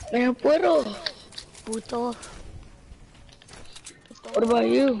 No puedo. Puto. What about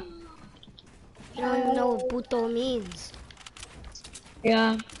you? You don't even know what puto means.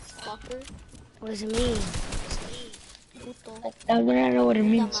 Yeah. Fucker. What does it mean? Puto. I do not know what it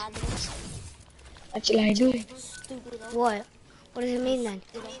Puta means. madre. Actually, I do. Stupid. What? What does it mean then?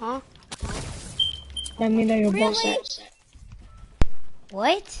 Huh? That means that you're boss ass.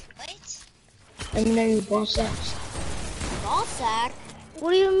 What? That means that you're boss ass. Ball sack.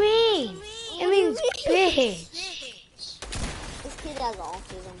 What do you mean? It means bitch. This kid has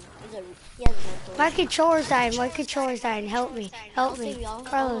autism. He has mental. My controller's dying. Help me. Help me.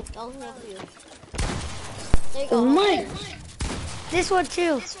 Carlos. I'll help you. There you Oh go. my. This one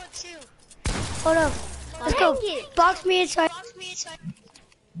too. Hold up. Let's go. Box me inside.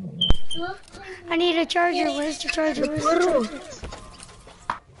 I need a charger. Where's the charger? Where's the charger?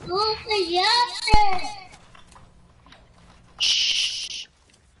 Shh.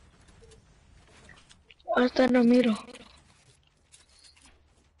 Hasta no miro.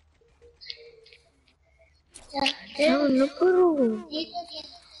 No puedo.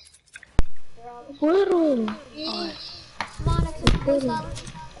 No puedo. Monica, where's that?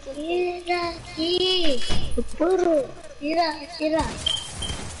 No puedo. No,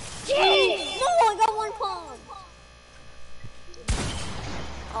 I got one palm.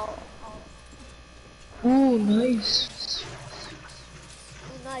 Ooh, nice.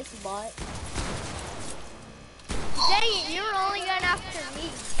 Nice bot. Dang it, you were only going after me.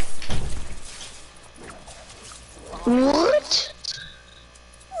 What?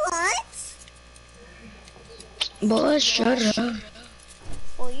 What? Boss, shut up.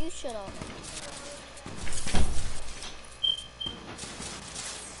 Well, you shut up.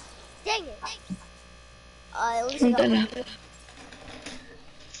 Dang it. At least I got one.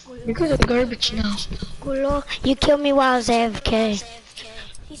 You're gonna garbage now. Gulo, you killed me while I was AFK.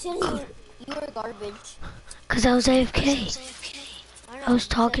 He said you were garbage. Cause I was AFK. I was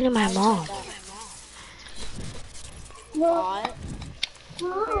talking to my mom. Bot.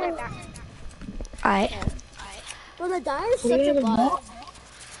 Alright. Well, the dyer is such a bot.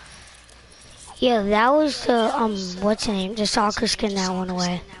 Yeah, that was the, what's the name? The soccer skin that went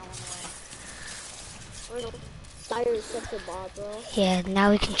away. Dyer is such a bot, bro. Yeah,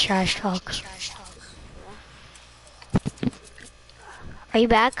 now we can trash talk. Are you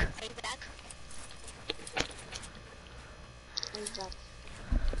back? He's back.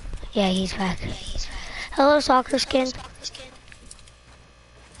 Yeah, he's back. Hello, soccer skin.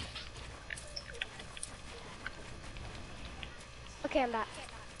 Okay, I'm back.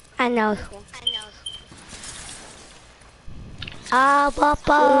 I know. Ah, ba,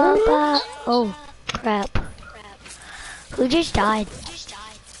 ba, ba. Oh, crap. Who just died?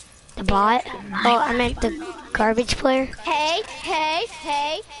 The bot? Oh, I meant the garbage player. Hey.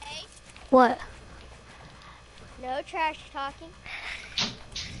 What? No trash talking.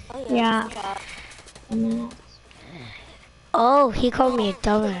 Oh, Yeah. Oh, he called me a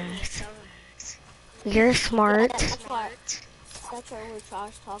dumbass. You're smart. That's why we're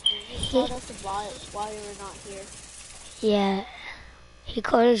trash talking. He called us a bot while we were not here. Yeah. He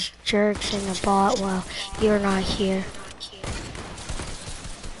called us jerks in the bot while you're not here.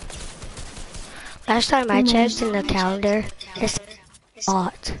 Last time I checked in the calendar, it's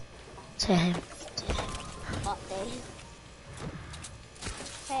bot to him. Bot day.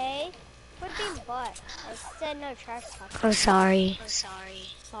 Hey. Quit being butt. I said no trash talk. I'm sorry.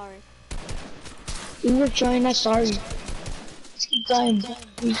 Sorry. We were trying not sorry. Let's keep going.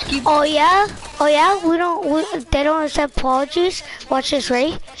 We just keep. Oh yeah? Oh yeah? They don't accept apologies? Watch this,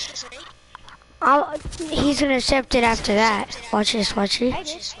 ready? He's gonna accept it after that. Watch this, watch this. I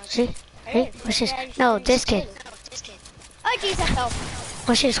did. Ready? Ready? Watch this. No, this kid. Oh jeez, I fell.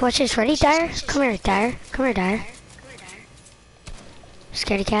 Watch this, ready, Dyer? Come here, Dyer. Come here, Dyer.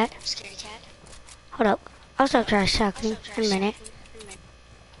 Scaredy cat. Hold up. I'll stop trash talking in a minute.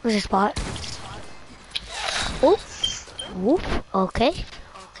 Where's the spot? Oop. Whoop. Okay.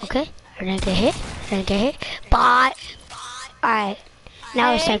 Okay. I didn't get hit. Bot. Alright.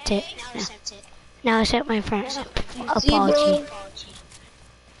 Now accept it. Now accept my friend's apology.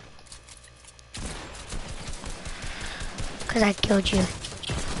 Cause I killed you.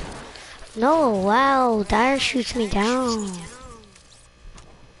 No, wow. Dyer shoots me down.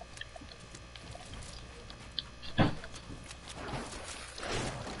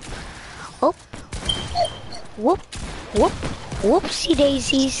 Oh. Whoop. Whoop. Whoopsie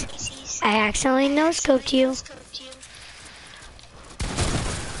daisies. I accidentally no-scoped you.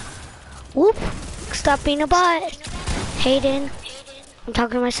 Whoop. Stop being a bot. Hayden. I'm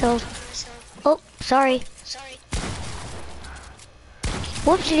talking to myself. Oh, sorry.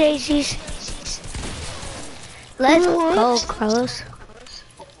 Whoopsie daisies. Let's go, Carlos.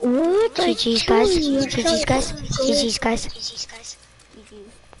 What? GG's guys. GG's guys. GG's guys.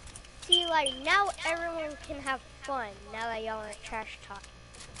 See, like, now everyone can have fun now that y'all aren't trash talking.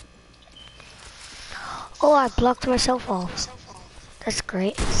 Oh, I blocked myself off. That's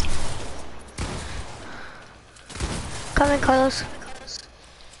great. Come in, Carlos.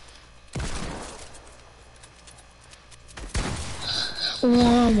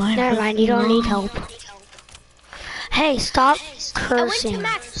 Oh my. Never mind, you don't need help. Hey, stop I went to cursing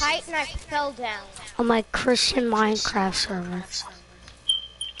max height and I fell down. on my Christian Minecraft server.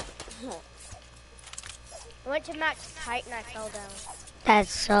 I went to max height and I fell down. That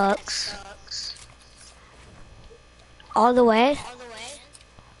sucks. All the way?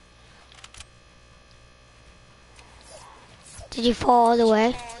 Did you fall all the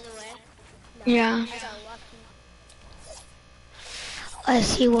way? Yeah. I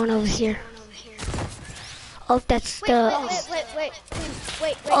see one over here. Oh, that's Wait, the... wait,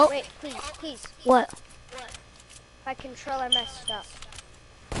 please, Oh. wait, please. What? My controller messed up.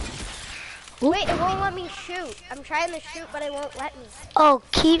 Oop. Wait, it won't let me shoot. I'm trying to shoot, but it won't let me. Oh,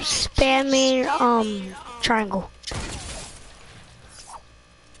 keep spamming, triangle.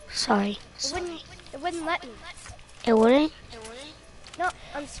 Sorry. It wouldn't let me. It wouldn't? No,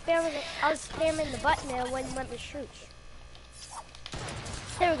 I'm spamming it. I was spamming the button and it wouldn't let me shoot.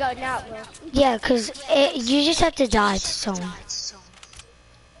 There we go, now it will. Yeah, cause you just have to die to someone.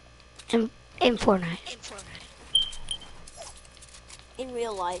 In Fortnite. In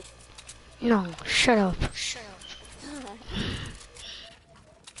real life. No, shut up.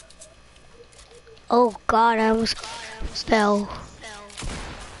 Oh God, I almost fell.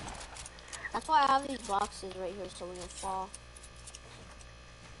 That's why I have these boxes right here so we don't fall.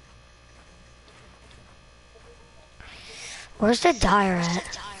 Where's the Dyer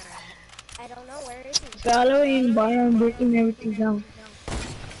at? I don't know, where is he? Following by and breaking everything down.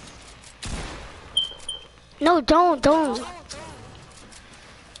 No, don't.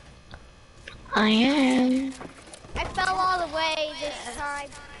 I am. I fell all the way this time.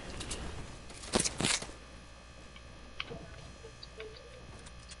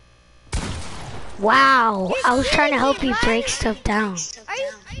 Wow, I was trying to help you break stuff down. Are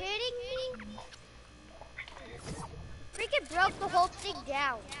you kidding me? Freaking broke the whole thing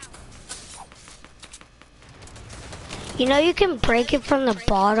down. You know you can break it from the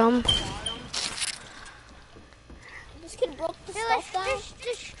bottom. This kid broke the Here, stuff down. let's just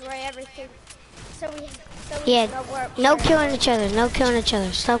destroy everything. So we Yeah, know where no killing each other, no killing each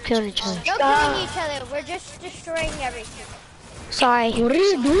other. Stop killing each other. No killing each other. We're just destroying everything. Sorry. What are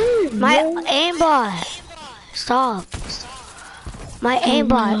you doing? My aimbot. Stop. My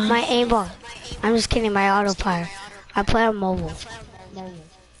aimbot. I'm just kidding, my autopilot. I play on mobile.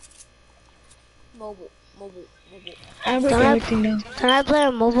 Mobile. I break Don't I- everything down. Can I play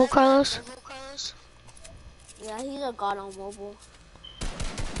on mobile, Carlos? Yeah, he's a god on mobile.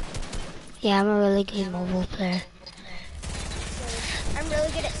 Yeah, I'm a really good mobile player. I'm really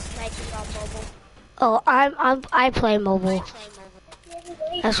good at sniping on mobile. Oh, I play mobile.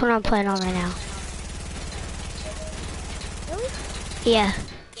 That's what I'm playing on right now. Really? Yeah.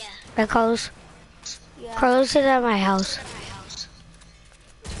 Right, Carlos? Yeah. Carlos is at my house.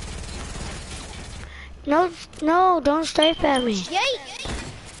 No, don't strafe at me. Yay!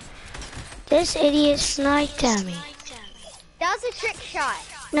 This idiot sniped at me. That was a trick shot.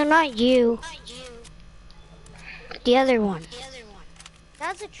 No, not you. The other one.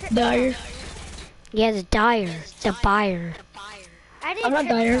 That was a trick Dyer. shot. Yeah, the dyer. The buyer. I did I'm not trick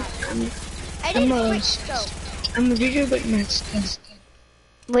Dyer. shot. I did I'm quick scope. I'm a video but max.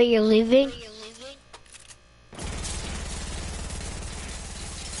 Wait, you're leaving?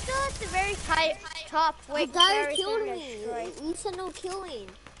 Still at the very top. The Wait, guy killed me. You said no killing.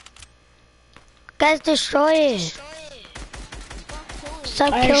 Guys, destroy it.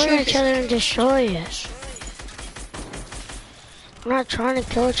 Stop I killing should- each other and destroy it. I'm not trying to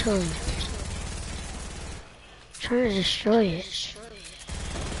kill each other. I'm trying to destroy it.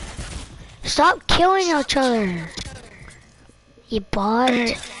 Stop killing each other. You bot.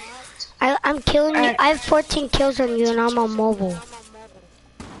 I'm killing you. I have 14 kills on you and I'm on mobile. Why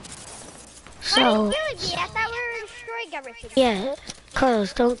So, are you killing me? I thought we were destroying everything. yeah.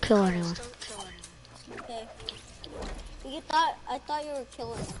 Carlos, don't kill anyone. Okay. I thought you were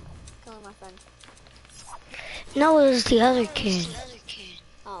killing my friend. No, it was the other kid.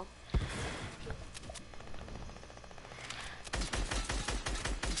 Oh.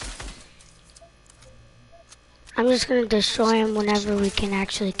 I'm just gonna destroy him whenever we can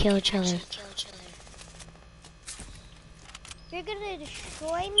actually kill each other. You're gonna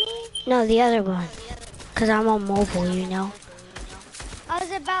destroy me? No, the other one. Cause I'm on mobile, you know. I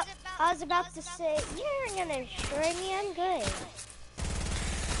was about to say, you're gonna destroy me, I'm good.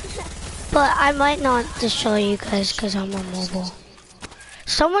 But I might not destroy you guys cause I'm on mobile.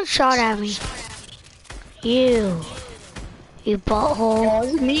 Someone shot at me. You butthole.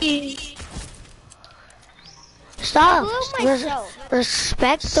 That was me. Stop. I blew myself.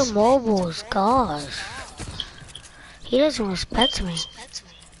 Respect the mobiles, gosh. He doesn't respect me.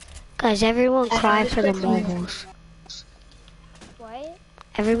 Guys, everyone cry for the mobiles. What?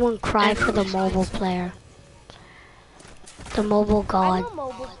 Everyone cry for the mobile player. The mobile god. I'm a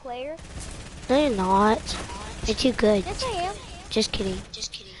mobile player. No, you're not. You're too good. Yes, I am. Just kidding.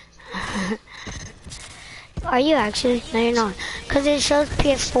 Are you actually? No, you're not. Cause it shows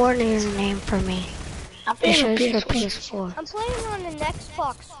PS4 near your name for me. It shows for PS4. I'm playing on an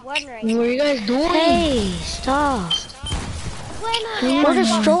Xbox One right What now. are you guys doing? Hey, stop. I'm playing on an We're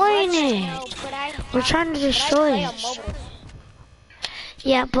Xbox destroying One right it. now, but We're trying to destroy play it. on mobile.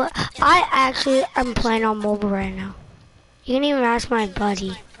 Yeah, but I actually am playing on mobile right now. You can even ask my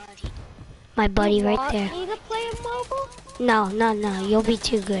buddy. My buddy You right want there. me to play on mobile? No, no, no. You'll be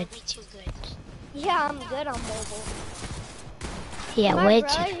too good. Yeah, I'm good on mobile. Yeah, My way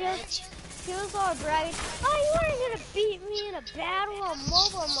brother too. he was all bragging, oh, you weren't gonna beat me in a battle on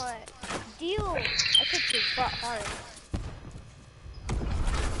mobile. I'm like, deal. I kicked his butt hard.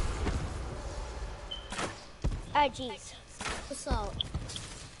 Ah, jeez. What's up?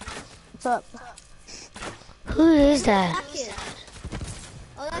 What's up? Who is that? Kid.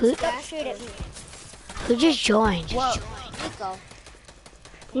 Oh, that's Who- Don't Dash. shoot at me. Who just joined? Nico.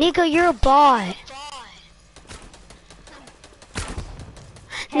 Nico, you're a bot.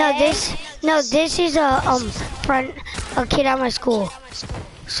 No, this is a friend, a kid at my school.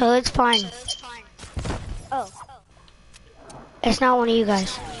 So it's fine. Oh. It's not one of you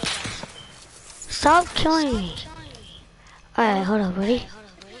guys. Stop killing me. Alright, hold up, ready?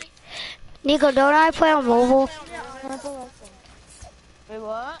 Nico, don't I play on mobile? Wait,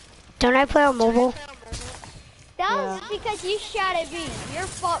 what? Don't I play on mobile? That was because you shot at me. Your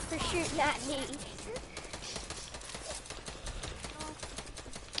fault for shooting at me.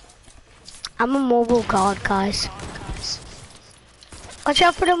 I'm a mobile god, guys. Watch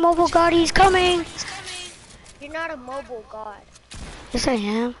out for the mobile god, he's coming! You're not a mobile god. Yes, I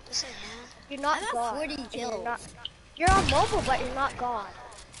am. You're not I'm at god. 40 And kills. You're on mobile, but you're not god.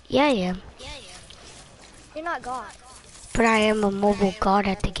 Yeah, I am. You're not god. But I am a mobile god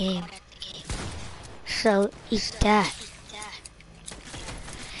at the game. So, eat that.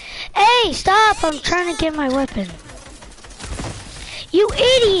 Hey, stop! I'm trying to get my weapon. You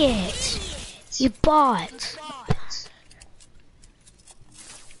idiot! You bot.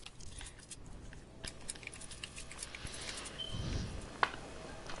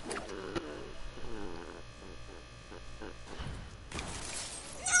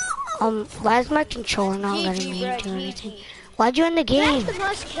 Why is my controller not letting me do anything? Why'd you end the Who game? had the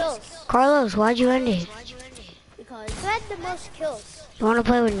most kills? Carlos, why'd you end it? Because who had the most kills? You wanna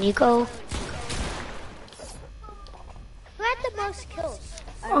play with Nico? Who had the most kills?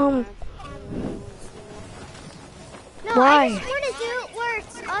 Um, No, Why? I just want to do it where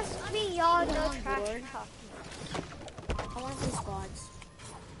it's us, me, y'all, no trash talk. I want the squads.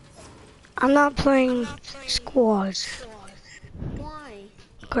 I'm not playing squads. Why?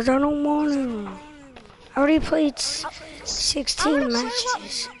 Cause I don't want to. I already played 16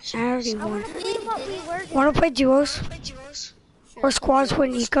 matches. I already I won. want to see what we were. Wanna play duos? Or squads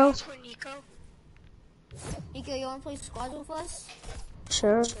with Nico? Nico, you wanna play squads with us?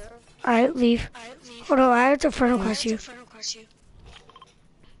 Sure. Alright, leave. Hold on, I have to friend request you.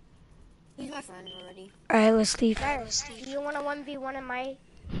 He's my friend already. Alright, let's leave. Guys, do you want to 1v1 in my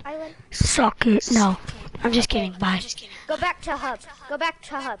island? Suck it. No. I'm just kidding. Bye. Go back to hub. Go back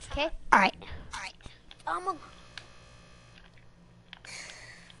to hub, okay? Alright. I'm a.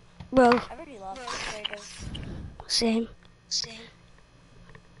 Bro, I already lost this same.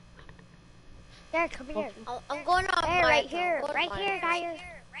 There, come here. I'm going on Hey, my right account. here. Go to Right my here, account. Dyer.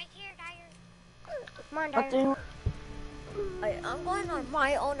 Come on, Dyer. I'm going on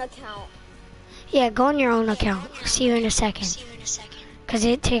my own account. Yeah, go on your own account. See you in a second. Cause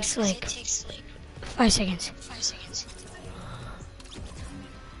it takes like 5 seconds.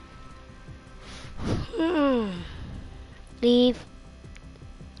 Leave.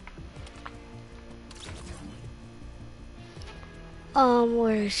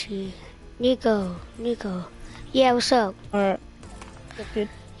 Where is she? Nico. Yeah, what's up? Alright. Good.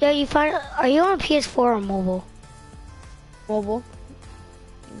 Yeah, are you on PS4 or mobile? Mobile?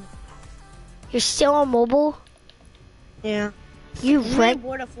 You're still on mobile? Yeah. You I'm getting read?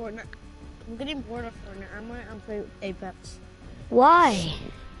 bored of Fortnite. I'm gonna play Apex. Why?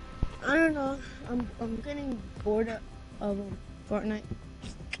 I don't know. I'm getting bored of Fortnite.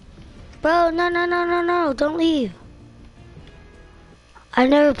 Bro, no, don't leave. I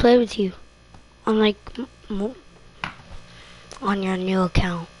never played with you on like on your new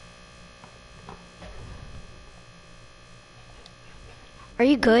account. Are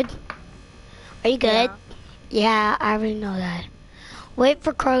you good? Are you good? Yeah, I already know that. Wait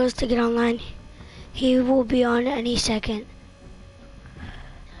for Carlos to get online. He will be on any second.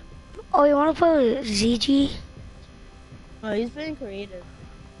 Oh, you want to play with ZG? Oh, he's been creative.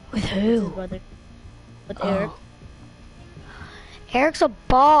 With His who? brother. With Oh. Eric. Eric's a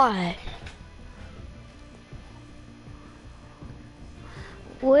bot.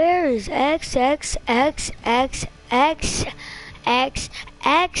 Where is X X X X X X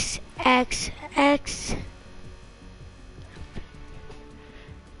X X X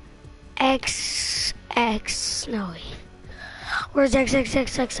X X? No. Wait. Where's X X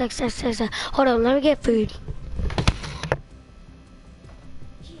X X X X X? Hold on, let me get food.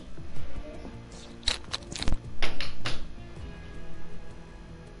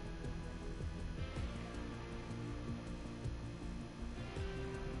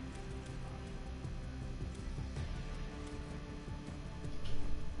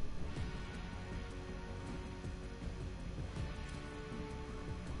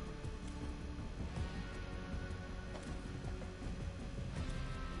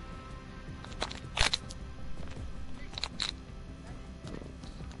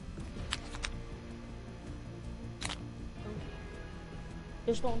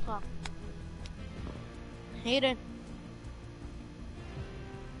 Just don't talk. Hayden.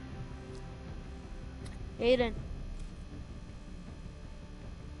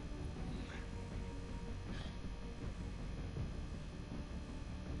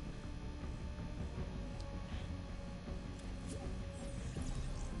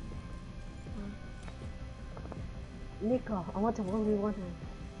 Nico, I want to 1v1 him.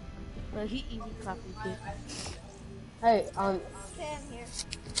 But he easy copied too. Hey, Okay, I'm here.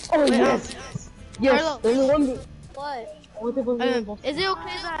 oh Wait, yes! Yes, Carlo. there's a 1v. What? I want to 1v1 both. Is it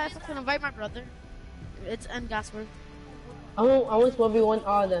okay that I can invite my brother? It's N Gasper. I want 1v1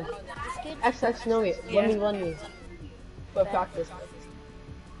 all of them. This kid? XX Snowy, Yeah. 1v1 me. For practice.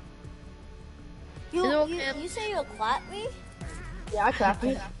 You say you'll clap me? Yeah, I clap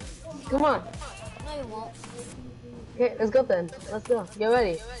you. Come on. No, you won't. Okay, let's go then. Let's go. Get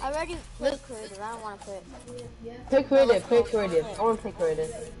ready. I already played creative. I don't want to play it. Play creative, play creative. I want to play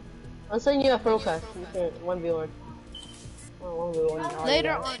creative. I'm sending you a broadcast. You can 1v1. Oh, 1v1.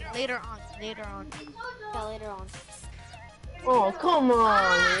 Later on. Yeah, later on. Oh, come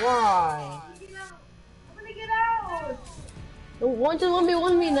on. Why? Why just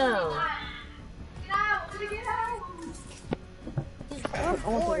 1v1 me now? We're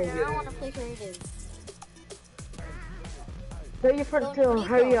bored and I don't want to play creative. Tell your friend to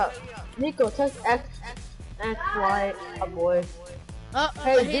hurry up. Nico, text X, Y, a boy.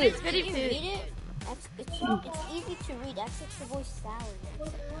 Hey, I hate dude. it. Can you read it? It's easy to read. That's extra voice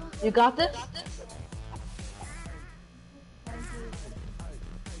salad. You got this?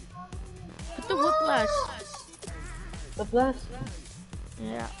 Put the whiplash. The blast?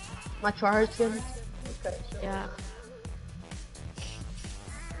 Yeah. My charge skin? Okay. Yeah.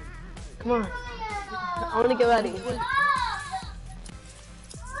 Come on. I wanna get ready.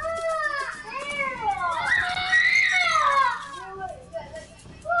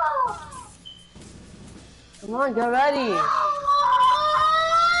 Come on, get ready.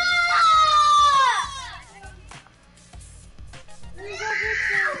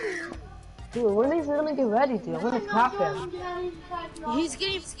 Dude, when is he gonna get ready, dude? I wanna clap him. He's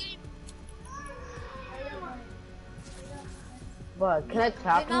getting. What? Can I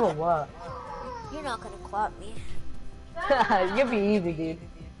clap him or what? You're not gonna clap me. You'll be easy, dude.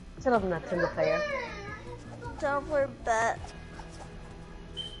 Shut up, Nintendo player. Don't play bet.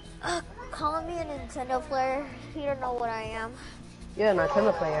 Call me a Nintendo player. You don't know what I am. You're a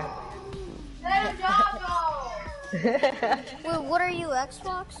Nintendo player. Wait, what are you?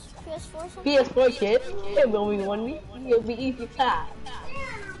 Xbox? PS4? Something? PS4 kid. Hey, will we won me? You'll be easy clap.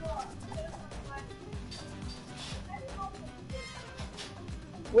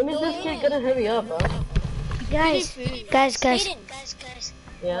 When is this kid gonna hurry up, bro? Guys. Aiden.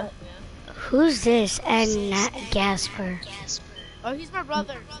 Yeah? Who's this and not Gasper? Oh, he's my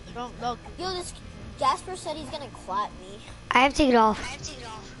brother. Don't look. Yo, this Jasper said he's gonna clap me. I have to get off.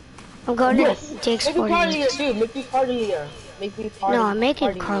 I'm going Yes. to Jake's Make me 40 party minutes. leader, dude. Make me party leader. Make me party. No, I'm making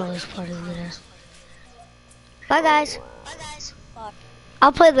party Carlos party leader. Bye, guys. Fuck.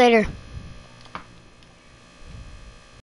 I'll play later.